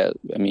can look at.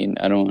 I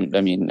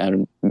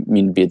don't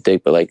mean to be a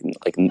dick, but like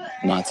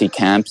Nazi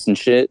camps and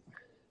shit.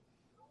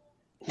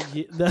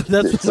 Yeah,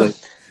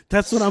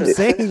 that's what I'm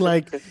saying.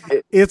 Like,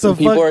 it's a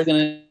people are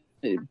gonna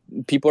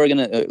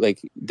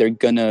like, they're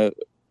gonna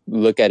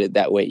look at it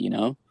that way, you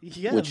know.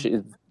 Yeah.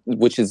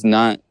 Which is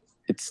not.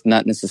 It's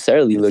not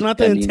necessarily. It's not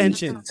the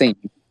intention. The same.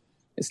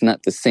 It's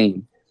not the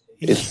same.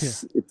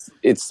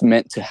 It's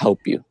meant to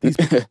help you.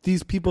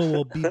 These people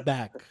will be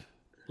back.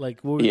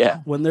 Like,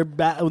 when they're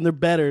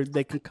better,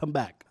 they can come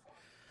back.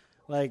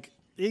 Like,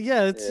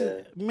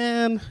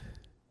 man,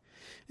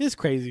 it's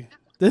crazy.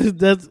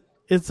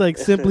 It's like,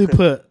 simply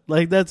put,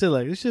 like, that's it.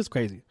 Like, it's just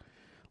crazy.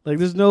 Like,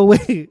 there's no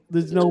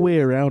way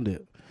around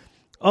it.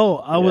 Oh,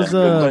 I was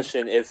good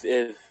question. If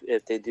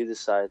they do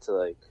decide to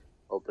like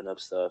open up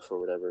stuff or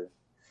whatever,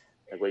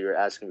 like what you were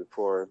asking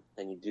before,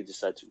 and you do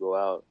decide to go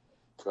out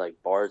to like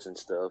bars and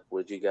stuff,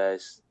 would you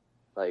guys,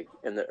 like,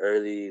 in the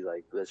early,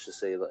 like, let's just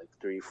say like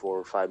 3,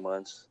 4, 5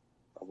 months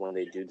of when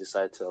they do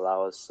decide to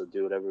allow us to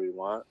do whatever we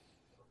want,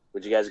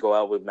 would you guys go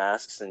out with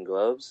masks and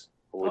gloves,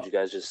 or would you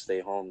guys just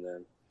stay home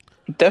then?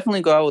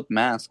 Definitely go out with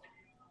masks.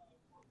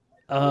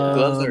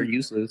 Gloves are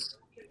useless.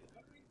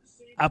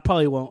 I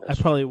probably won't.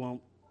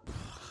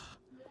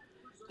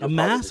 A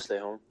mask? Stay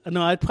home?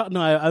 No, I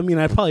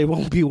probably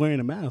won't be wearing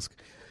a mask.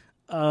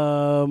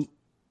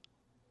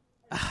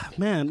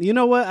 Man, you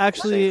know what?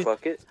 Actually,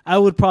 fuck it. I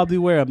would probably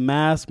wear a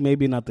mask,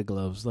 maybe not the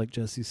gloves, like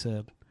Jesse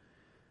said.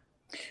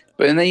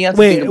 But then you have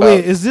to think about...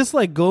 Wait, is this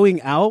like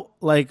going out?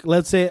 Like,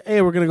 let's say,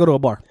 hey, we're gonna go to a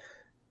bar.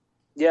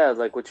 Yeah,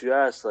 like what you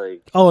asked.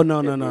 Like, oh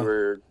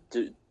no.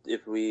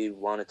 If we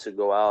wanted to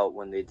go out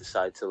when they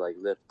decide to like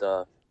lift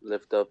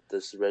up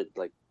this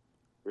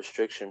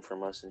restriction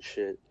from us and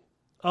shit.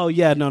 Oh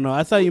yeah, no.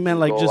 I thought you meant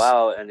like go just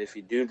out, and if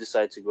you do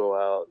decide to go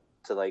out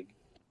to like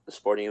the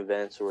sporting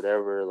events or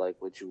whatever,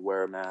 like, would you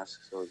wear a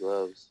mask or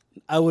gloves?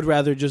 I would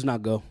rather just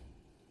not go.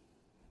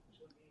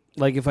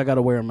 Like, if I got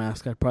to wear a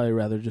mask, I'd probably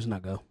rather just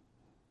not go.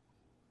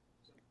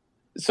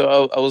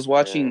 So I was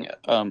watching.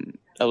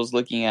 I was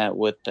looking at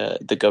what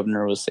the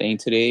governor was saying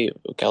today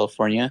of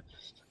California,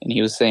 and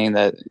he was saying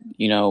that,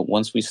 you know,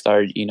 once we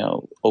start, you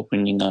know,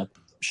 opening up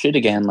shit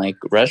again, like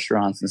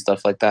restaurants and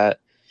stuff like that,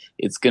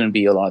 it's going to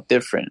be a lot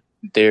different.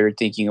 They're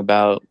thinking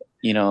about,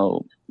 you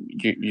know,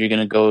 you're going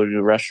to go to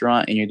a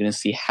restaurant and you're going to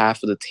see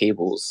half of the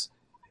tables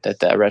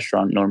that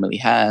restaurant normally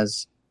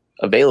has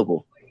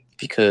available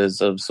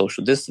because of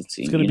social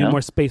distancing. It's going to be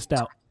more spaced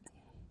out.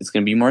 It's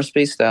going to be more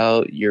spaced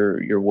out.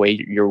 Your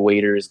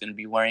waiter is going to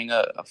be wearing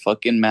a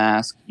fucking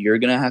mask. You're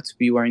going to have to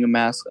be wearing a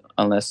mask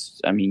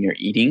unless, I mean, you're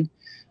eating.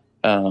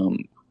 The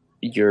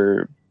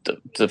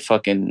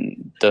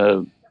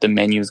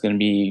menu is going to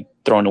be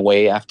thrown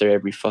away after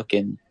every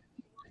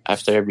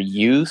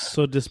use.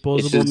 So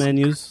disposable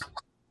menus.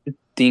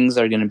 Things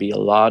are going to be a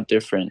lot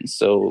different.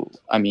 So,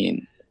 I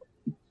mean,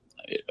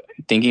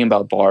 thinking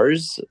about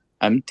bars,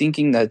 I'm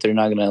thinking that they're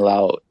not going to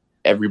allow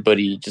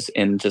everybody just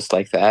in just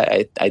like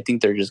that. I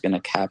think they're just going to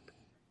cap.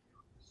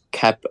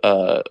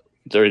 They're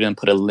going to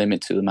put a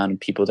limit to the amount of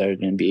people that are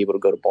going to be able to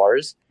go to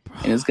bars,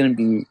 and it's going to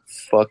be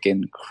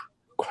fucking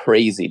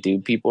crazy,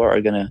 dude. People are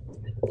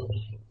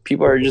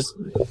just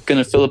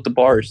going to fill up the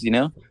bars. You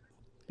know,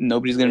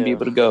 nobody's going to be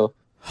able to go.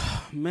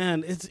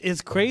 Man,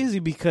 it's crazy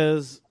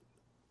because,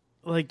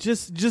 like,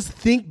 just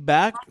think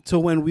back to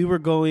when we were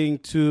going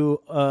to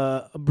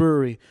a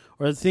brewery,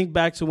 or think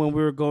back to when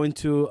we were going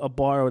to a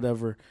bar or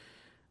whatever,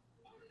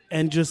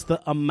 and just the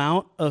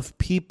amount of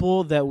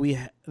people that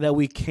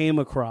we came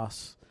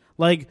across,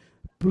 like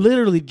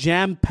literally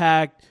jam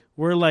packed.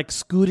 We're like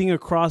scooting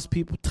across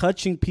people,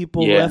 touching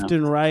people left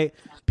and right.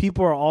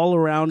 People are all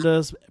around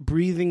us,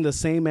 breathing the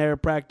same air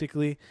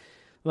practically.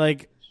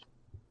 Like,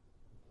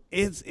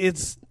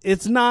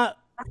 it's not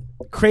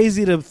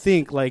crazy to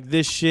think like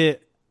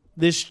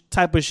this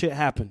type of shit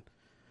happened,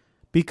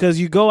 because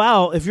you go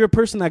out. If you're a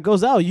person that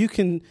goes out, you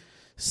can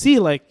see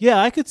like,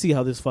 yeah, I could see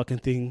how this fucking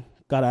thing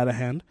got out of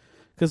hand.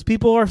 because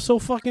people are so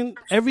fucking.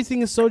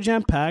 Everything is so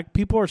jam packed.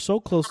 People are so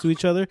close to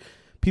each other.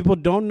 People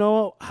don't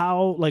know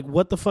how like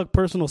what the fuck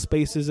personal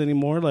space is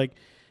anymore. Like,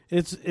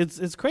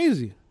 it's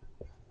crazy.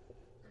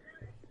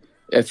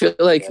 I feel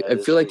like Yeah, I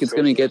feel like it's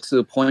gonna get to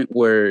the point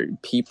where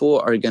people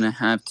are gonna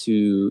have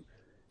to.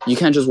 You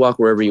can't just walk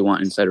wherever you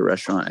want inside a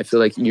restaurant. I feel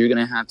like you're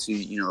gonna have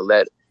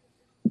to,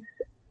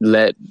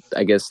 let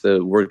I guess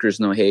the workers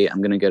know, hey,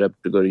 I'm gonna get up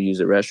to go to use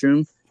the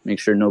restroom. Make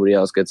sure nobody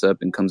else gets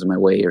up and comes in my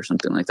way or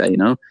something like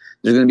that.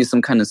 There's gonna be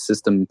some kind of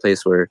system in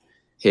place where,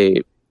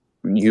 hey,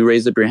 you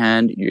raise up your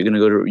hand, you're gonna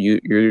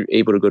you're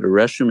able to go to the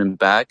restroom and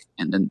back,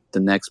 and then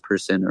the next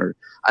person, or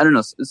I don't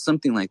know,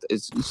 something like that.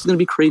 It's gonna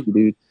be crazy,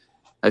 dude.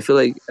 I feel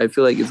like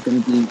it's gonna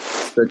be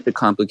such a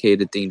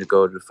complicated thing to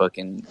go to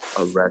fucking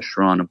a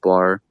restaurant, a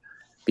bar,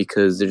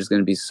 because there's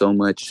gonna be so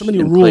many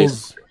in rules.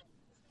 place.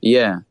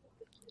 Yeah,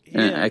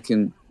 and I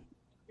can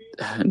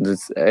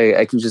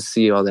just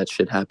see all that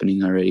shit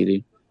happening already,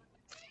 dude.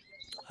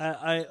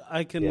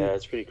 I can. Yeah,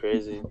 it's pretty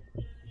crazy.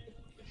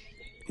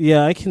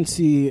 Yeah, I can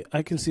see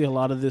a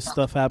lot of this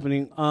stuff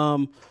happening.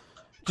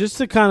 Just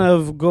to kind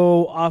of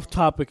go off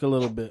topic a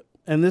little bit,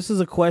 and this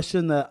is a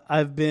question that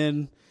I've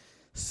been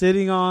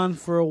sitting on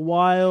for a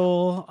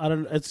while.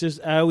 It's just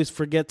I always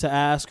forget to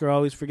ask, or I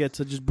always forget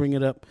to just bring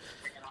it up.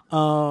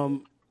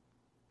 I'm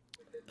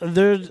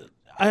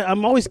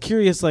always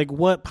curious, like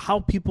how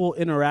people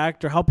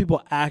interact or how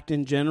people act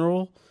in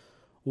general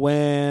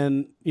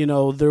when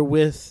they're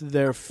with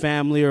their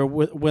family, or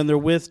when they're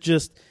with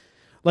just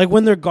like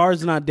when their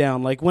guard's not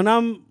down. Like when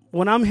I'm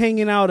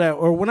hanging out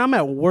or when I'm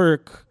at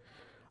work,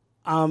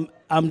 I'm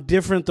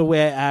different the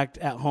way I act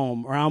at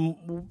home, or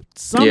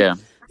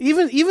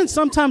even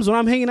sometimes when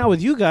I'm hanging out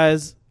with you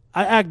guys,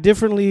 I act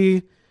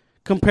differently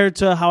compared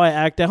to how I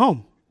act at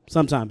home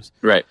sometimes.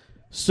 Right.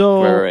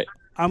 So right.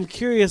 I'm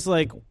curious,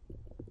 like,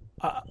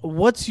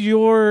 what's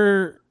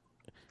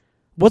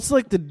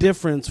like the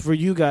difference for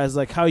you guys,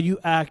 like how you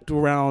act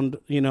around,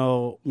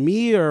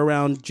 me or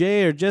around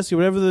Jay or Jesse,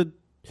 whatever the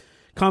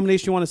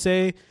combination you want to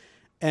say,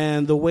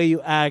 and the way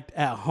you act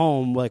at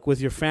home, like with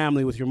your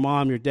family, with your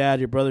mom, your dad,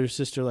 your brother, your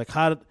sister,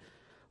 how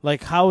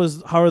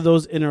are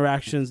those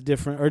interactions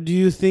different? Or do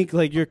you think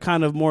like you're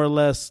kind of more or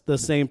less the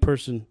same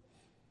person?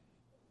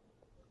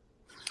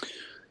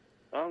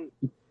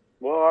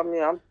 Well, I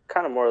mean, I'm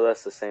kind of more or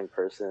less the same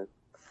person.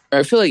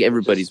 I feel like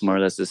everybody's more or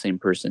less the same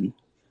person.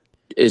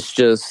 It's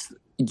just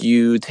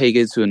you take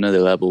it to another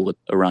level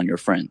around your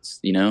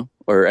friends,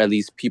 or at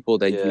least people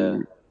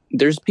that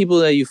there's people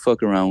that you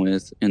fuck around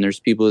with, and there's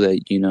people that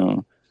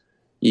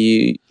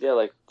Yeah,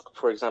 like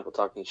for example,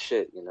 talking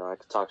shit. I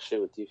could talk shit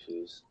with you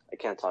fools. I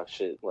can't talk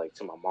shit like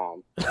to my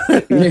mom,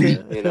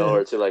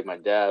 or to like my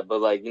dad.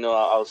 But like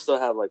I'll still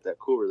have like that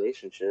cool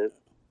relationship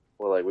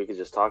where like we could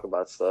just talk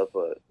about stuff.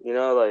 But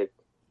like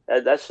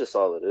that's just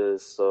all it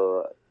is.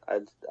 So I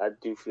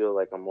do feel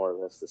like I'm more or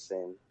less the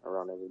same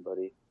around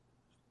everybody.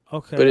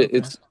 Okay. But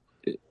it's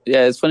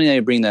funny that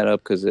you bring that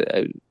up, because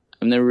I've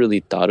never really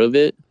thought of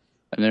it.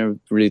 I've never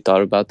really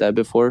thought about that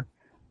before.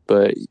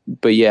 But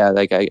yeah,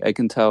 like I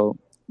can tell.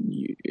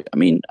 I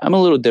mean, I'm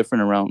a little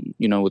different around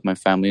with my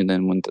family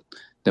than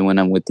when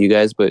I'm with you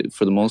guys. But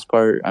for the most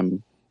part,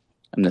 I'm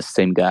the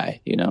same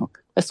guy.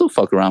 I still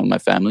fuck around with my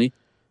family.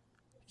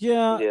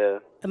 Yeah.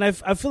 And I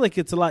feel like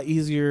it's a lot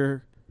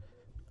easier.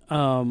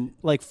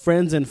 Like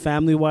friends and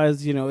family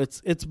wise,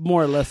 it's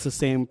more or less the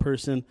same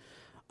person.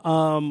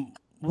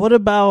 What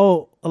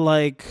about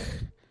like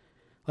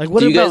what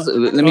do you about, guys?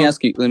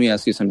 Let me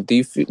ask you something.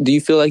 Do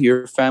you feel like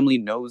your family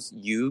knows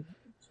you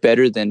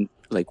better than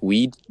like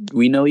we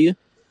know you?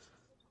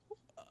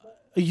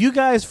 You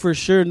guys for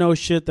sure know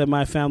shit that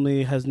my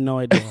family has no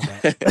idea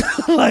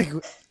about. Like,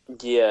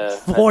 yeah,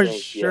 for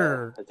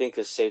sure. Yeah. I think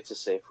it's safe to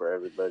say for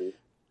everybody.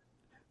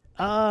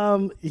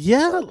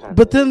 Yeah,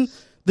 but then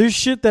there's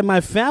shit that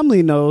my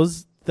family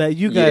knows that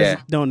you guys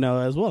don't know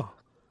as well.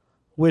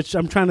 Which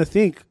I'm trying to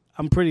think.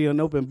 I'm pretty an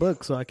open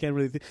book, so I can't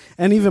really think.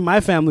 And even my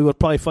family would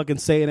probably fucking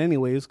say it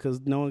anyways,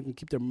 because no one can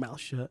keep their mouth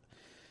shut.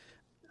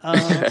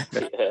 Yeah,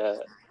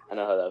 I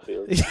know how that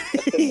feels.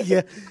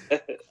 Yeah.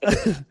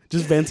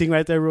 Just venting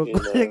right there real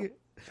quick.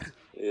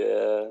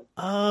 Yeah.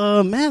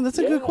 Man, that's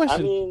a good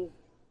question. I mean,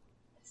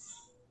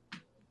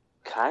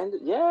 kind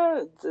of,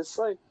 yeah, it's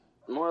like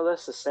more or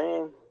less the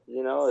same.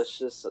 It's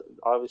just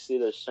obviously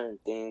there's certain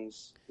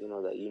things,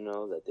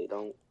 that they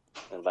don't,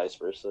 and vice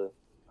versa.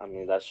 I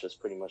mean, that's just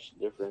pretty much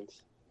the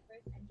difference.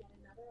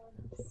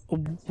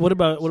 What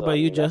about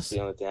you, Jess? That's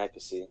the only thing I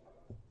can see.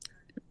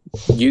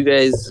 You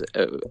guys,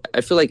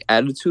 I feel like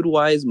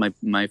attitude-wise,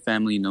 my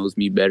family knows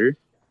me better.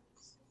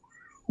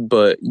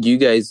 But you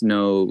guys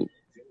know,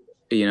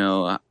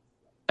 I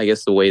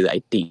guess the way that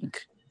I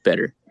think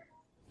better.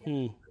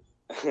 Yeah.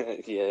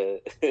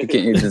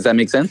 Okay, does that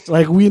make sense?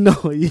 Like we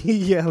know,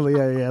 yeah,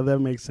 that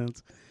makes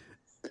sense.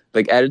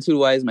 Like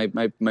attitude-wise,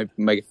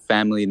 my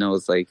family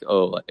knows, like,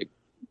 like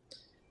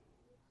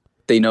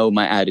they know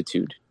my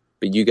attitude.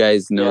 But you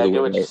guys know I the get way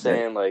what you're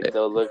saying. Like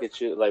they'll look at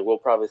you, like we'll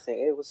probably think,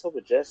 "Hey, what's up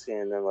with Jesse?"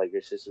 And then like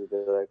your sister will be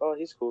like, "Oh,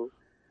 he's cool."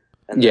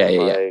 And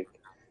then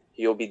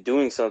you'll be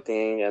doing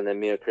something, and then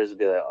me and Chris will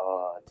be like,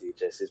 "Oh, dude,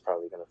 Jesse's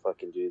probably gonna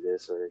fucking do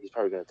this, or he's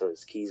probably gonna throw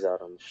his keys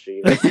out on the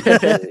street, or some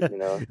shit, you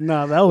know."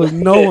 No, that was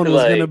no one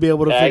was gonna be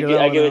able to figure that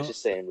one out. I get what you're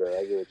saying, bro.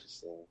 I get what you're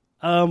saying.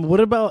 What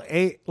about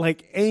anger?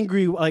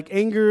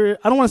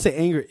 I don't want to say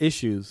anger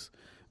issues,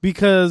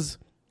 because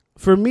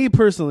for me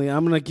personally,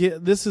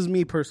 this is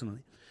me personally.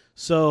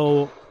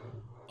 So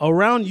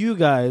around you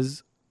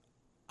guys,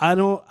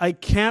 I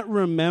can't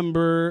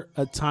remember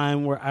a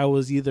time where I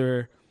was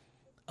either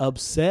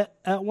upset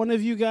at one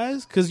of you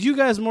guys, because you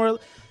guys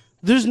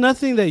there's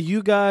nothing that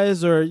you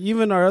guys, or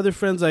even our other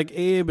friends like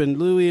Abe and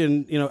Louie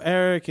and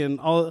Eric and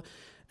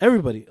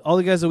everybody, all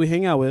the guys that we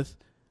hang out with,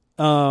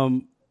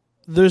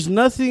 there's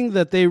nothing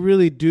that they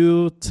really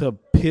do to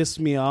piss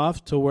me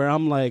off to where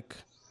I'm like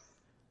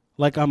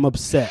I'm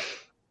upset.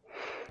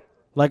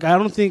 Like, I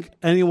don't think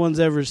any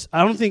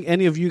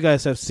of you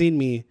guys have seen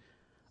me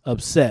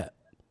upset.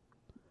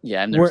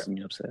 Yeah, I've never seen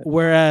you upset.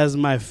 Whereas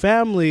my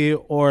family,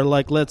 or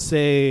like, let's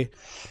say,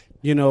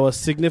 a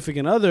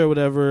significant other or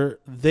whatever,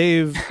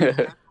 they've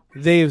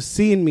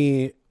seen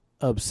me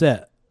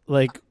upset.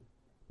 Like,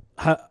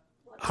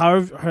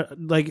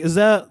 like, is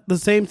that the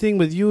same thing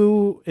with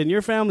you and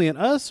your family and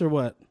us, or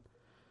what?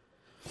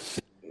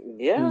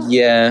 Yeah.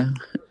 Yeah.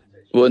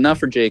 Well, not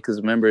for Jay, because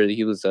remember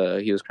he was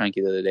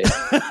cranky the other day.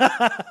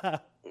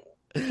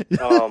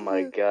 Oh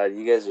my god,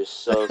 you guys are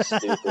so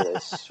stupid! I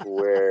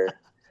swear.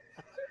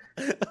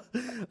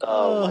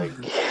 Oh my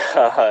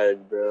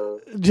god,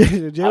 bro!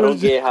 Jay I don't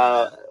get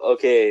how.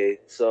 Okay,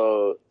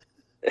 so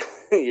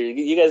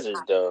you guys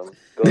are dumb.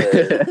 Go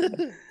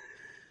ahead.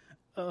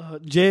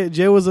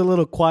 Jay was a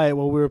little quiet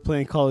when we were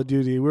playing Call of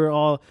Duty. We were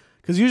all,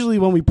 because usually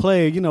when we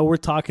play, we're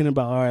talking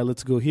about, all right,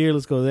 let's go here,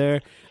 let's go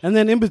there, and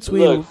then in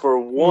between, we're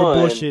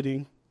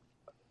bullshitting.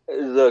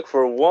 Look,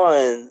 for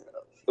one,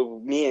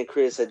 me and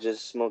Chris had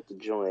just smoked a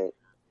joint.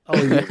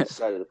 Oh yeah,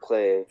 decided to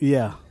play.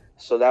 Yeah.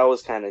 So that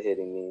was kind of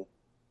hitting me.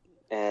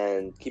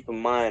 And keep in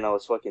mind, I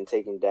was fucking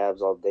taking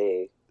dabs all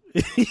day,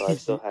 so I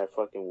still had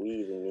fucking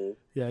weed in me.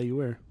 Yeah, you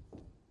were.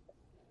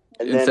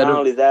 And then not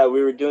only that,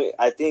 we were doing.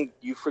 I think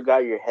you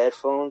forgot your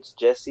headphones,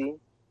 Jesse.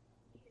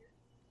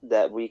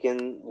 That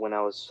weekend when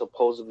I was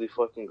supposedly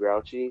fucking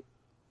grouchy.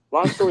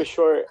 Long story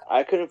short,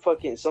 I couldn't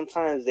fucking.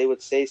 Sometimes they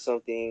would say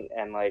something,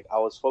 and like I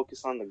was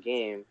focused on the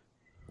game,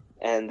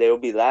 and they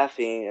would be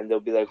laughing, and they'll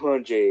be like, "Huh,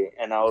 Jay,"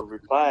 and I would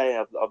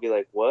reply, I'll be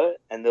like, "What?"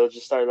 And they'll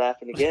just start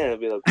laughing again. I'll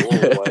be like,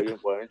 "Whoa,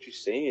 why aren't you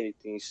saying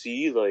anything?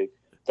 See, like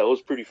that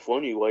was pretty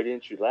funny. Why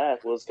didn't you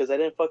laugh?" Well, it's because I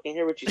didn't fucking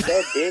hear what you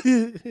said,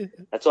 bitch.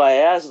 That's why I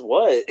asked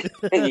what,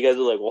 and you guys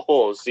were like,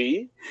 "Whoa,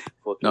 see,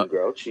 fucking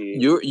grouchy."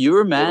 You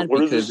were mad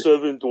what because are the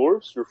seven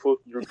dwarfs? You're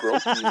grumpy. You're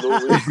grouchy.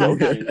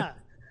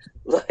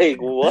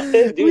 Like what,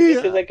 dude?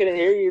 Just because I couldn't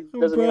hear you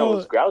doesn't mean I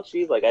was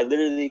grouchy. Like I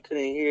literally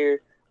couldn't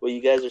hear what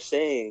you guys are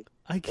saying.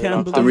 I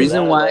can't believe the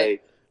reason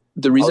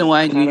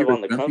why I knew you were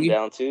on the come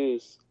down too,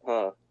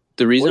 huh?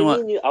 The reason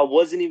why I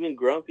wasn't even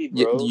grumpy,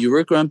 bro. You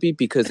were grumpy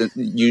because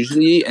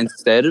usually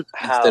instead of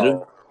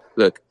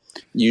look,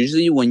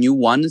 usually when you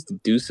want us to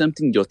do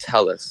something, you'll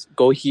tell us,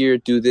 go here,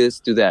 do this,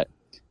 do that.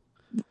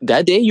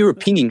 That day you were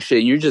pinging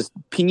shit. You're just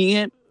pinging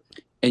it,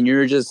 and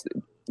you're just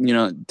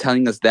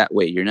telling us that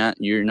way. You're not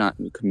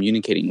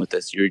communicating with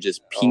us. You're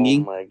just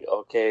pinging. Oh my.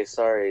 Okay,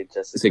 sorry,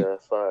 Jessica.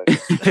 Fuck.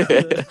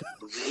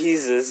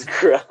 Jesus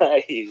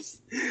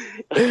Christ.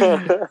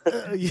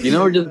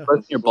 We're just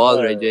busting your balls,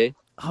 right, Jay?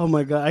 Oh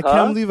my god, I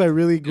can't believe I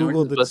really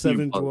Googled the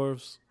seven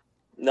dwarfs.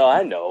 No,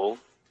 I know.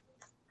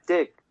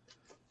 Dick,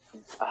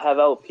 I have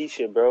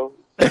alopecia, bro.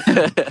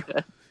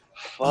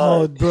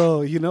 Oh,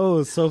 bro, it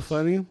was so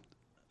funny.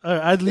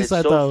 At least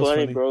I thought it was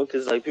funny, bro,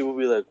 because like people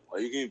be like, "Why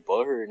are you getting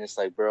butthurt?" And it's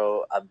like,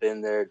 bro, I've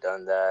been there,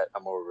 done that.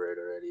 I'm over it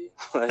already.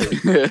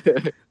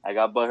 Like, I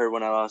got butthurt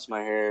when I lost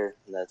my hair.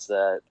 And that's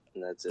that,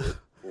 and that's it.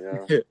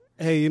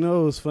 Hey, it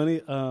was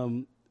funny.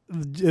 And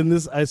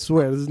this, I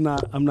swear, this is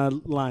not. I'm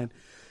not lying.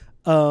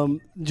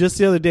 Just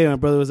the other day, my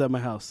brother was at my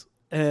house,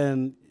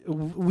 and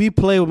we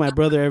play with my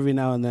brother every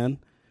now and then.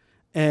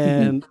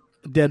 And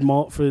Dead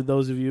Malt, for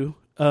those of you,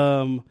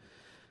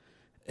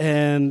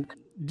 and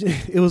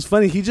it was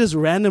funny. He just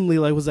randomly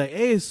was like,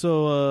 "Hey,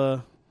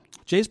 so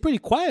Jay's pretty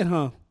quiet,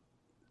 huh?"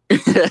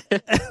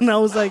 And I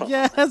was like,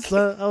 "Yeah."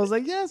 I was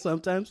like, "Yeah,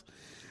 sometimes."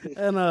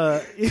 And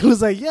he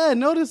was like, "Yeah, I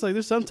noticed. Like,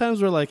 there's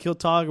sometimes where he'll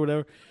talk or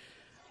whatever."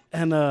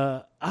 And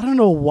I don't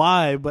know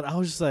why, but I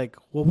was just like,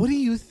 "Well, what do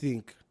you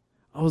think?"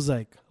 I was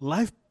like,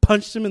 "Life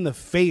punched him in the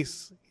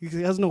face. He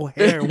has no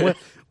hair.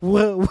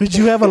 What would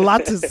you have a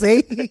lot to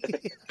say?"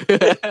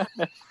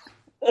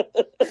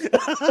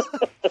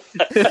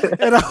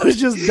 And I was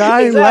just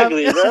dying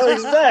laughing.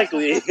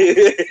 Exactly.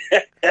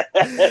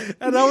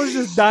 And I was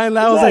just dying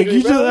laughing. I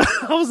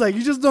was like,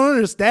 you just don't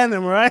understand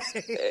him, right?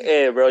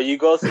 Hey, bro, you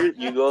go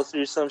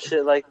through some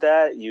shit like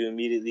that, you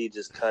immediately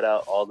just cut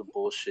out all the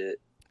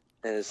bullshit,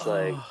 and it's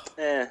like,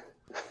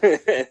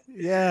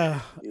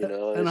 Yeah. You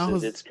know,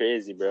 And it's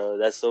crazy, bro.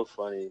 That's so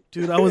funny.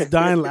 Dude, I was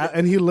dying.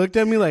 And he looked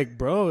at me like,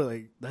 bro,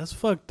 like, that's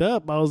fucked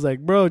up. I was like,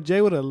 bro,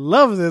 Jay would have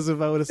loved this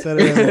if I would have said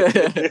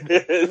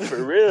it.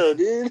 For real,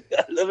 dude.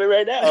 I love it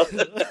right now.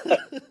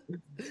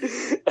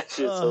 That shit's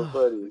so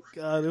funny.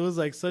 God, it was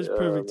like such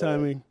perfect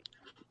timing.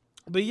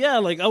 But yeah,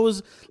 like I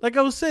was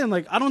saying,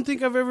 like, I don't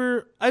think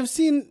I've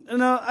seen,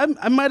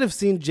 I might have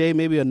seen Jay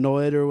maybe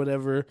annoyed or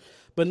whatever,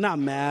 but not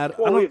mad.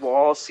 Well, we've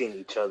all seen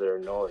each other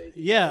annoyed.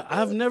 Yeah,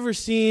 I've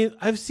seen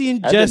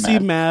Jesse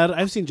mad.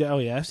 I've seen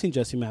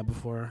Jesse mad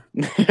before.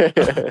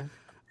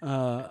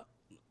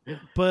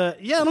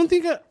 But yeah,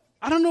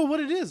 I don't know what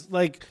it is.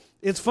 Like,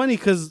 it's funny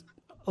because,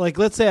 like,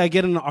 let's say I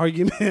get in an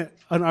argument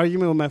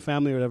with my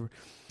family or whatever.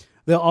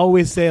 They'll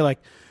always say like,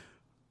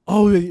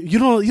 "Oh, you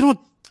don't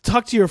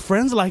talk to your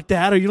friends like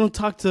that, or you don't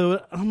talk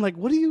to." I'm like,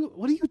 "What are you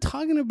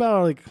talking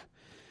about?" Like,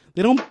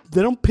 they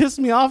don't piss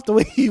me off the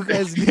way you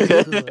guys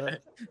do.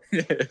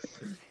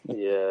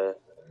 Yeah.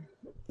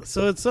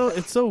 So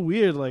it's so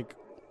weird. Like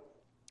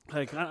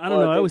I don't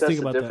know. I always think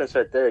about that. That's the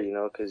difference right there, you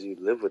know, because you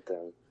live with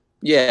them.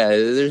 Yeah,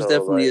 there's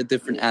definitely a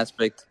different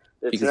aspect.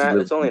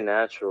 It's only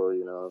natural,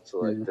 you know. So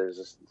like,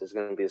 there's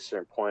going to be a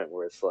certain point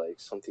where it's like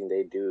something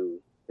they do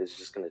is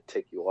just going to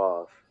tick you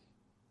off,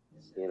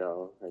 you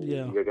know. And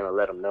you're going to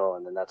let them know,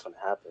 and then that's when it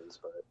happens.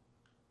 But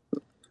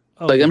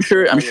like, I'm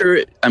sure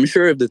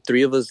if the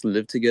three of us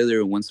lived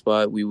together in one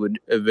spot, we would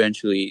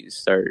eventually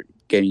start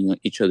getting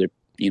each other,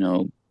 you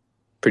know,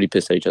 pretty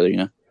pissed at each other, you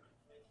know.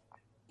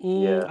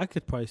 Yeah, I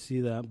could probably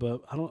see that,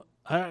 but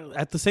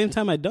at the same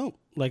time, I don't.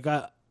 Like,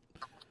 I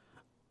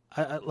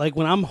like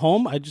when I'm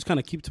home, I just kind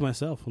of keep to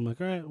myself. I'm like,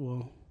 all right,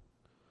 well,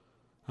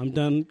 I'm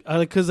done.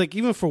 Because like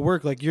even for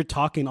work, like you're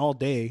talking all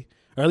day,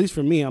 or at least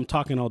for me, I'm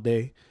talking all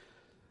day,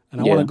 and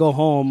I want to go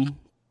home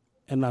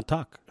and not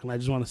talk, and I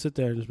just want to sit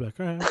there and just be like,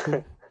 all right,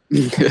 cool.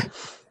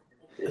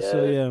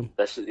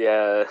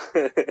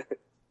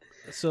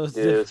 So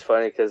dude, it's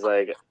funny because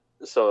like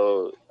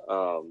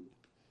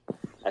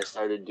I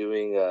started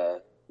doing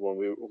when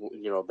we,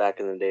 you know, back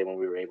in the day when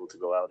we were able to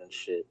go out and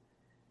shit.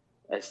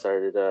 I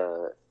started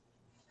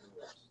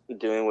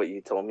doing what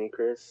you told me,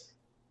 Chris,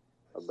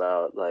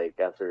 about like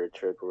after a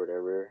trip or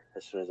whatever.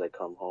 As soon as I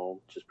come home,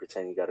 just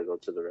pretend you got to go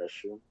to the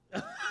restroom.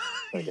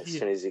 Like as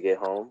soon as you get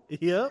home.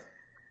 Yep.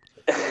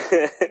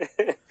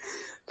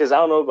 Because I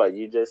don't know about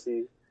you,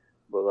 Jesse,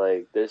 but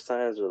like there's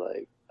times where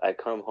like I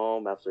come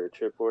home after a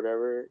trip or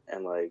whatever,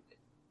 and like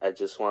I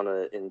just want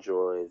to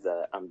enjoy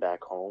that I'm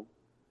back home.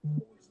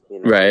 You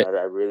know, right?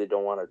 I really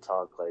don't want to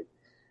talk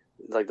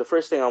like the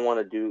first thing I want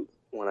to do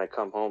when I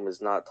come home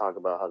is not talk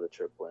about how the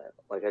trip went.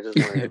 Like I just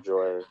want to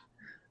enjoy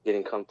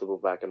getting comfortable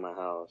back in my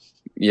house.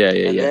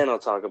 And then I'll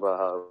talk about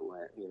how it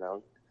went. You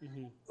know,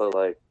 but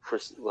like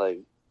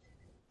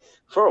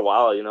for a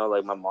while, you know,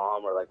 like my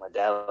mom or like my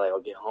dad, like I'll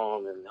get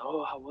home and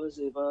how was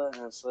it? But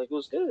and it's like it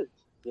was good.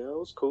 You know, it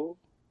was cool.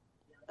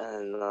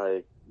 And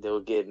like they'll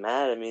get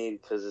mad at me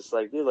because it's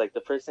like, dude, like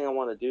the first thing I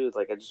want to do is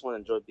like I just want to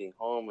enjoy being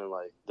home, and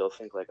like they'll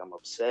think like I'm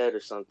upset or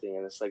something,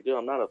 and it's like, dude,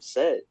 I'm not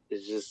upset.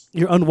 It's just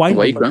you're unwinding.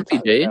 Why you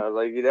grumpy, Jay?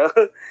 Like, you know,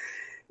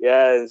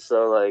 yeah. And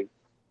so like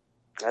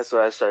that's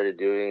what I started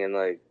doing, and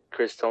like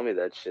Chris told me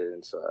that shit,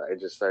 and so I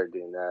just started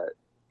doing that,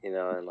 you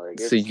know, and like.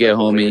 So you get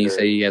home and you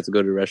say you have to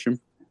go to the restroom.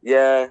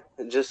 Yeah,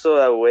 just so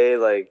that way,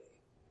 like,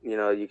 you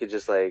know, you could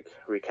just like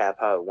recap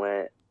how it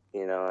went,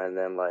 you know, and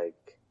then like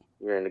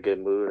you're in a good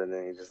mood, and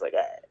then you're just like,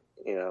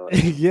 you know.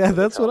 Like, yeah,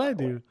 that's what I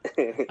do.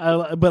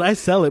 But I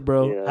sell it,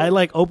 bro. Yeah. I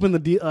like open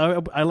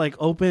I like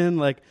open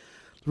like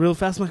real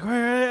fast. I'm like, all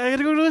right, I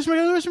gotta go to the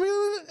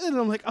restroom. And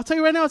I'm like, I'll tell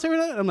you right now.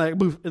 I'm like,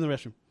 move in the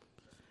restroom.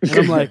 And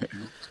I'm like,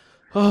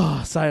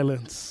 oh,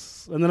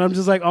 silence. And then I'm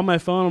just like on my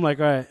phone. I'm like,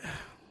 all right,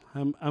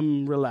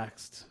 I'm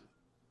relaxed.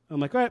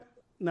 I'm like, all right,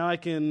 now I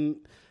can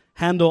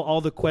handle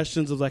all the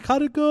questions of like,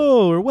 how'd it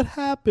go, or what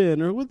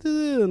happened, or what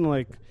did it, and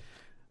like.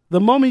 The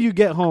moment you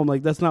get home,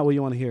 like, that's not what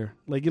you want to hear.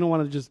 Like, you don't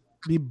want to just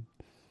be,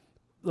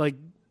 like,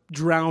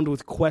 drowned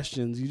with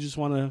questions. You just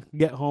want to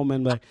get home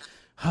and, like,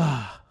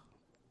 I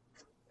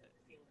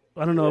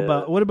don't know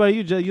about... What about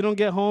you, Jay? You don't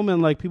get home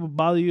and, like, people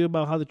bother you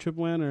about how the trip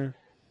went, or...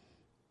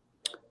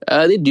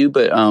 They do,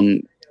 but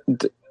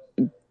the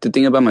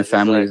thing about my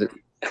family is...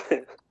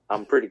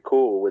 I'm pretty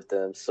cool with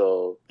them,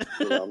 so,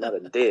 you know, I'm not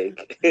a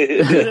dick.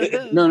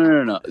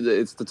 No.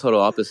 It's the total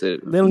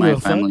opposite. They don't give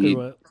a fuck or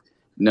what?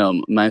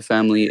 No, my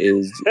family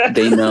is,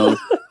 they know,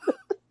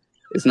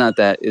 it's not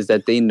that, is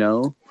that they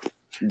know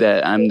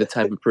that I'm the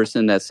type of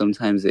person that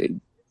sometimes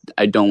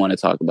I don't want to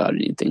talk about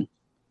anything.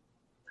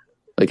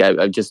 Like,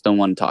 I just don't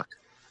want to talk.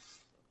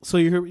 So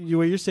what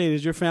you're saying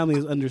is your family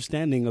is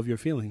understanding of your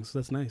feelings.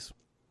 That's nice.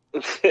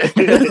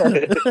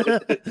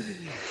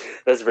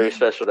 That's very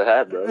special to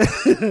have, bro.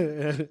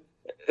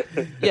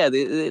 Yeah,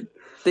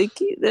 they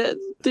keep that.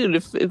 Dude,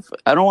 if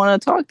I don't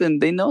want to talk, then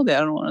they know that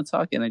I don't want to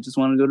talk, and I just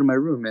want to go to my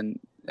room, and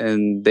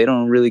they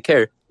don't really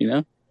care, you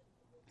know?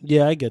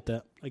 Yeah, I get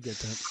that.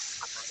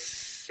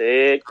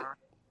 Sick.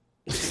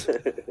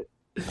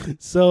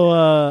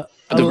 So,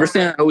 the first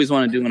thing I always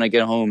want to do when I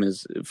get home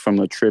is from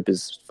a trip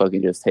is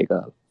fucking just take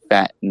a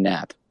fat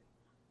nap.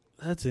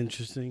 That's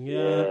interesting.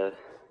 Yeah.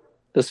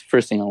 That's the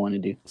first thing I want to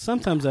do.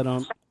 Sometimes I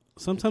don't.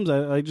 Sometimes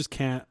I just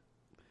can't.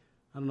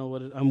 I don't know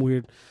what I'm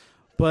weird.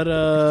 But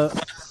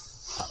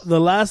the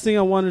last thing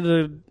I wanted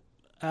to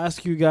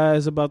ask you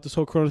guys about this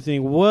whole Corona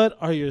thing, what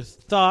are your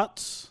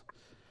thoughts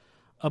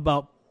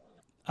about,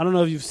 I don't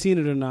know if you've seen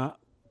it or not,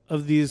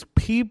 of these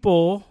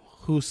people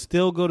who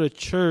still go to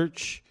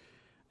church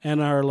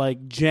and are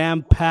like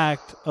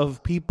jam-packed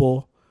of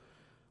people,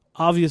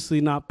 obviously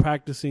not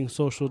practicing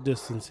social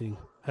distancing.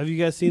 Have you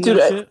guys seen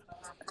that shit?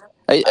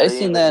 I didn't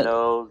seen even that.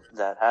 know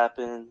that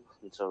happened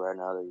until right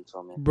now that you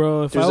told me.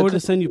 Bro, if I were to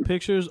send you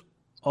pictures,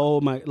 oh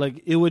my,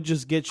 like it would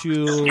just get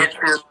you,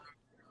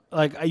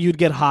 like you'd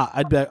get hot.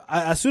 I'd be like,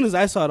 as soon as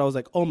I saw it, I was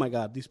like, oh my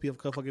God, these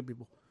people, fucking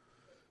people.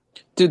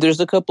 Dude, there's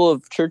a couple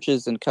of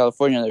churches in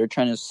California that are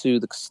trying to sue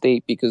the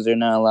state because they're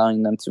not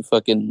allowing them to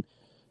fucking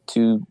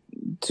to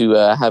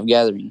have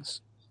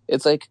gatherings.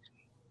 It's like,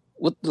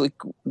 what, like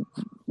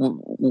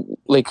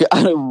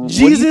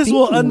Jesus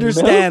will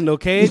understand,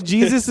 okay?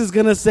 Jesus is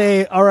gonna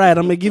say, all right,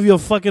 I'm gonna give you a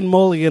fucking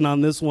mulligan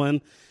on this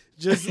one.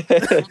 Just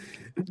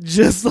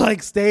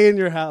like stay in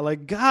your house.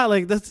 Like, God,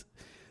 like that's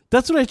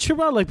what I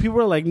trip out. Like, people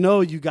are like,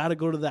 no, you got to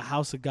go to the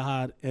house of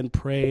God and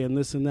pray and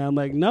this and that. I'm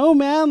like, no,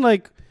 man.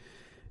 Like,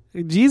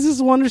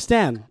 Jesus will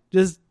understand.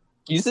 Just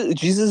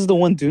Jesus is the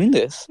one doing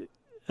this.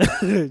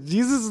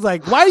 Jesus is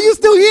like, why are you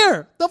still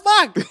here? The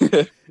fuck?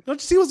 Don't you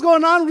see what's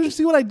going on? Don't you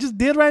see what I just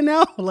did right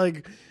now?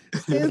 Like,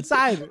 stay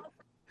inside.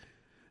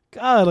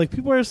 God, like,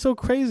 people are so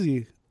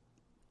crazy.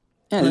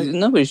 Yeah, like,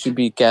 nobody should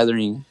be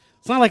gathering.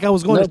 It's not like I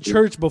was going to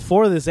church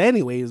before this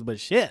anyways, but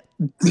shit.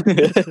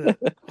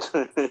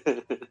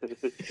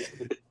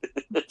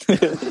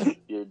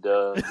 You're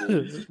dumb,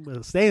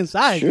 dude. Stay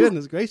inside. Sure.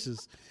 Goodness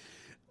gracious.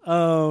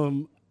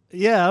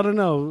 Yeah, I don't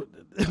know.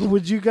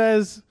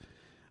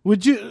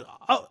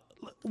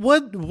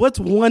 What's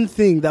one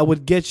thing that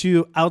would get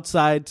you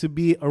outside to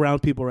be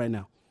around people right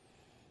now?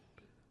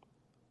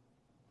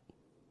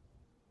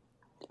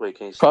 Wait,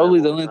 can you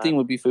probably the only thing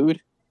would be food.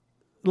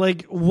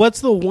 Like,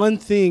 what's the one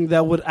thing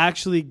that would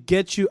actually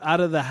get you out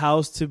of the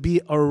house to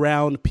be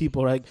around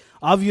people? Like,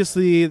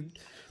 obviously,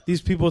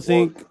 these people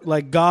think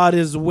like God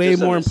is way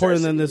more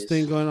important than this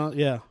thing going on.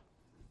 Yeah,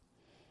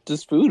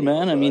 just food,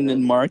 man. I mean,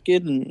 in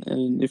market,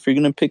 and if you're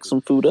gonna pick some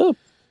food up,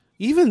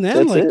 even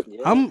then, like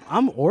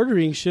I'm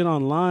ordering shit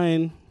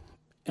online.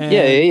 And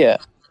yeah.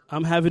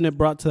 I'm having it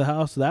brought to the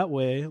house that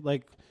way.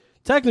 Like,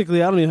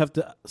 technically, I don't even have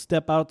to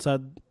step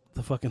outside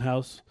the fucking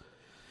house.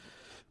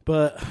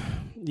 But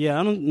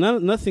yeah,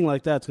 nothing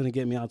like that's gonna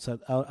get me out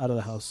of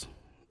the house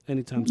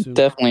anytime soon.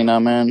 Definitely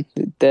not, man.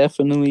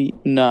 Definitely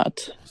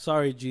not.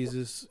 Sorry,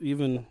 Jesus.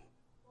 Even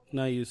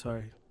not you.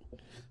 Sorry.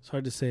 It's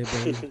hard to say,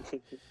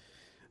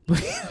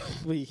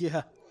 but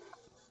yeah.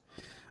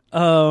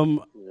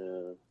 All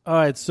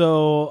right.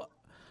 So,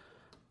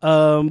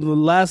 the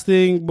last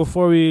thing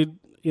before we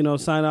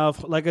sign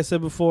off, like I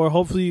said before,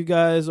 hopefully you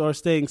guys are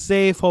staying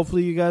safe.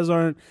 Hopefully you guys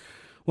aren't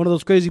one of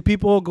those crazy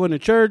people going to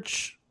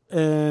church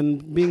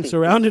and being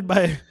surrounded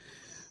by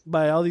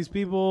all these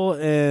people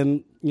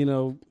and,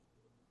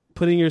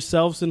 putting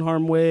yourselves in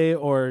harm's way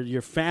or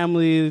your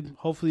family.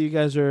 Hopefully you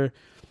guys are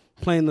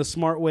playing the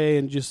smart way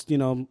and just,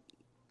 staying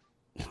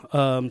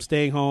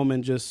home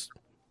and just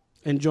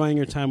enjoying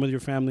your time with your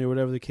family or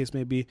whatever the case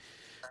may be.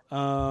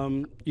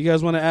 You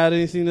guys want to add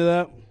anything to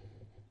that?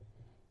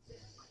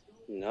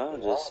 No,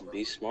 just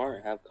be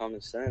smart, have common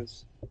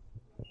sense.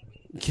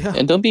 Yeah.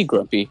 And don't be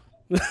grumpy.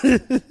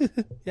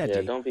 yeah,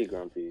 don't be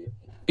grumpy.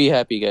 Be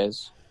happy,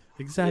 guys.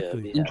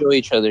 Exactly. Yeah, enjoy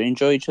each other.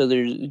 Enjoy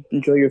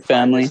your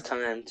family. It's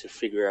time to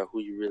figure out who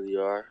you really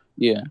are.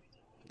 Yeah.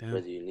 Damn.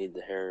 Whether you need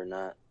the hair or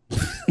not.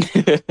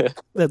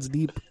 That's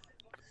deep.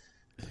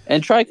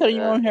 And try cutting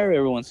your own hair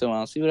every once in a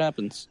while. See what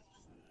happens.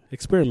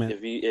 Experiment.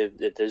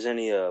 If there's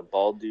any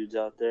bald dudes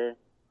out there,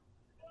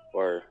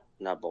 or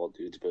not bald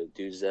dudes, but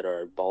dudes that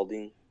are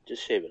balding,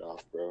 just shave it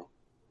off, bro.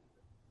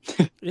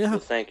 Yeah. So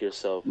thank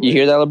yourself. You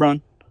hear that,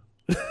 LeBron?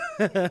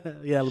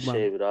 Yeah, LeBron.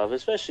 Shave it off,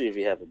 especially if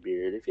you have a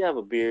beard. If you have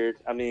a beard,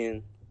 I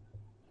mean,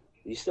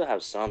 you still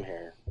have some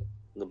hair.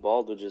 Being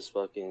bald will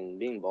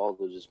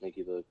just make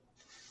you look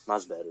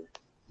much better.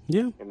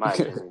 Yeah. In my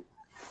opinion.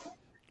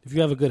 If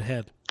you have a good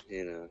head.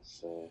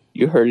 So.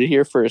 You heard it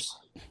here first.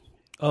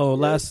 Oh,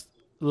 last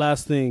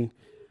thing.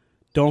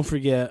 Don't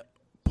forget,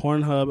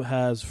 Pornhub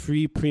has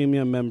free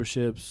premium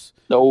memberships.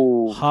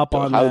 No. Hop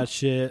on that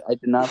shit. I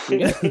did not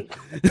forget.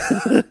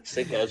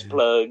 Sick ass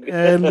plug.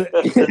 And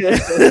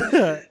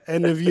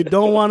if you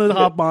don't want to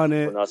hop on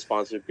it. We're not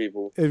sponsored,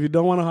 people. If you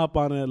don't want to hop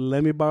on it,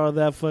 let me borrow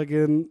that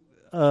fucking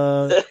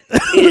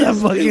that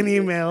fucking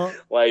email.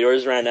 Why,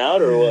 yours ran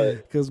out or what?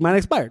 Because mine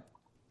expired.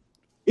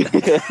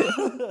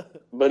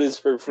 But it's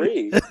for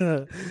free.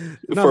 For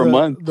a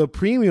month. The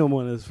premium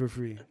one is for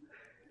free.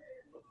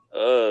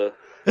 You're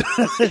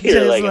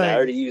like, I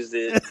already used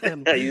it.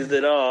 I used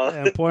it all.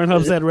 And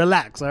Pornhub said,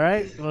 relax, all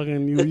right?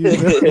 Fucking you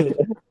used it.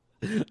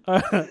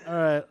 All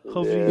right.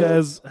 Hope you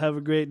guys have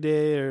a great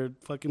day or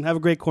fucking have a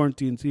great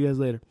quarantine. See you guys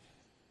later.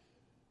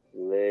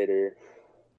 Later.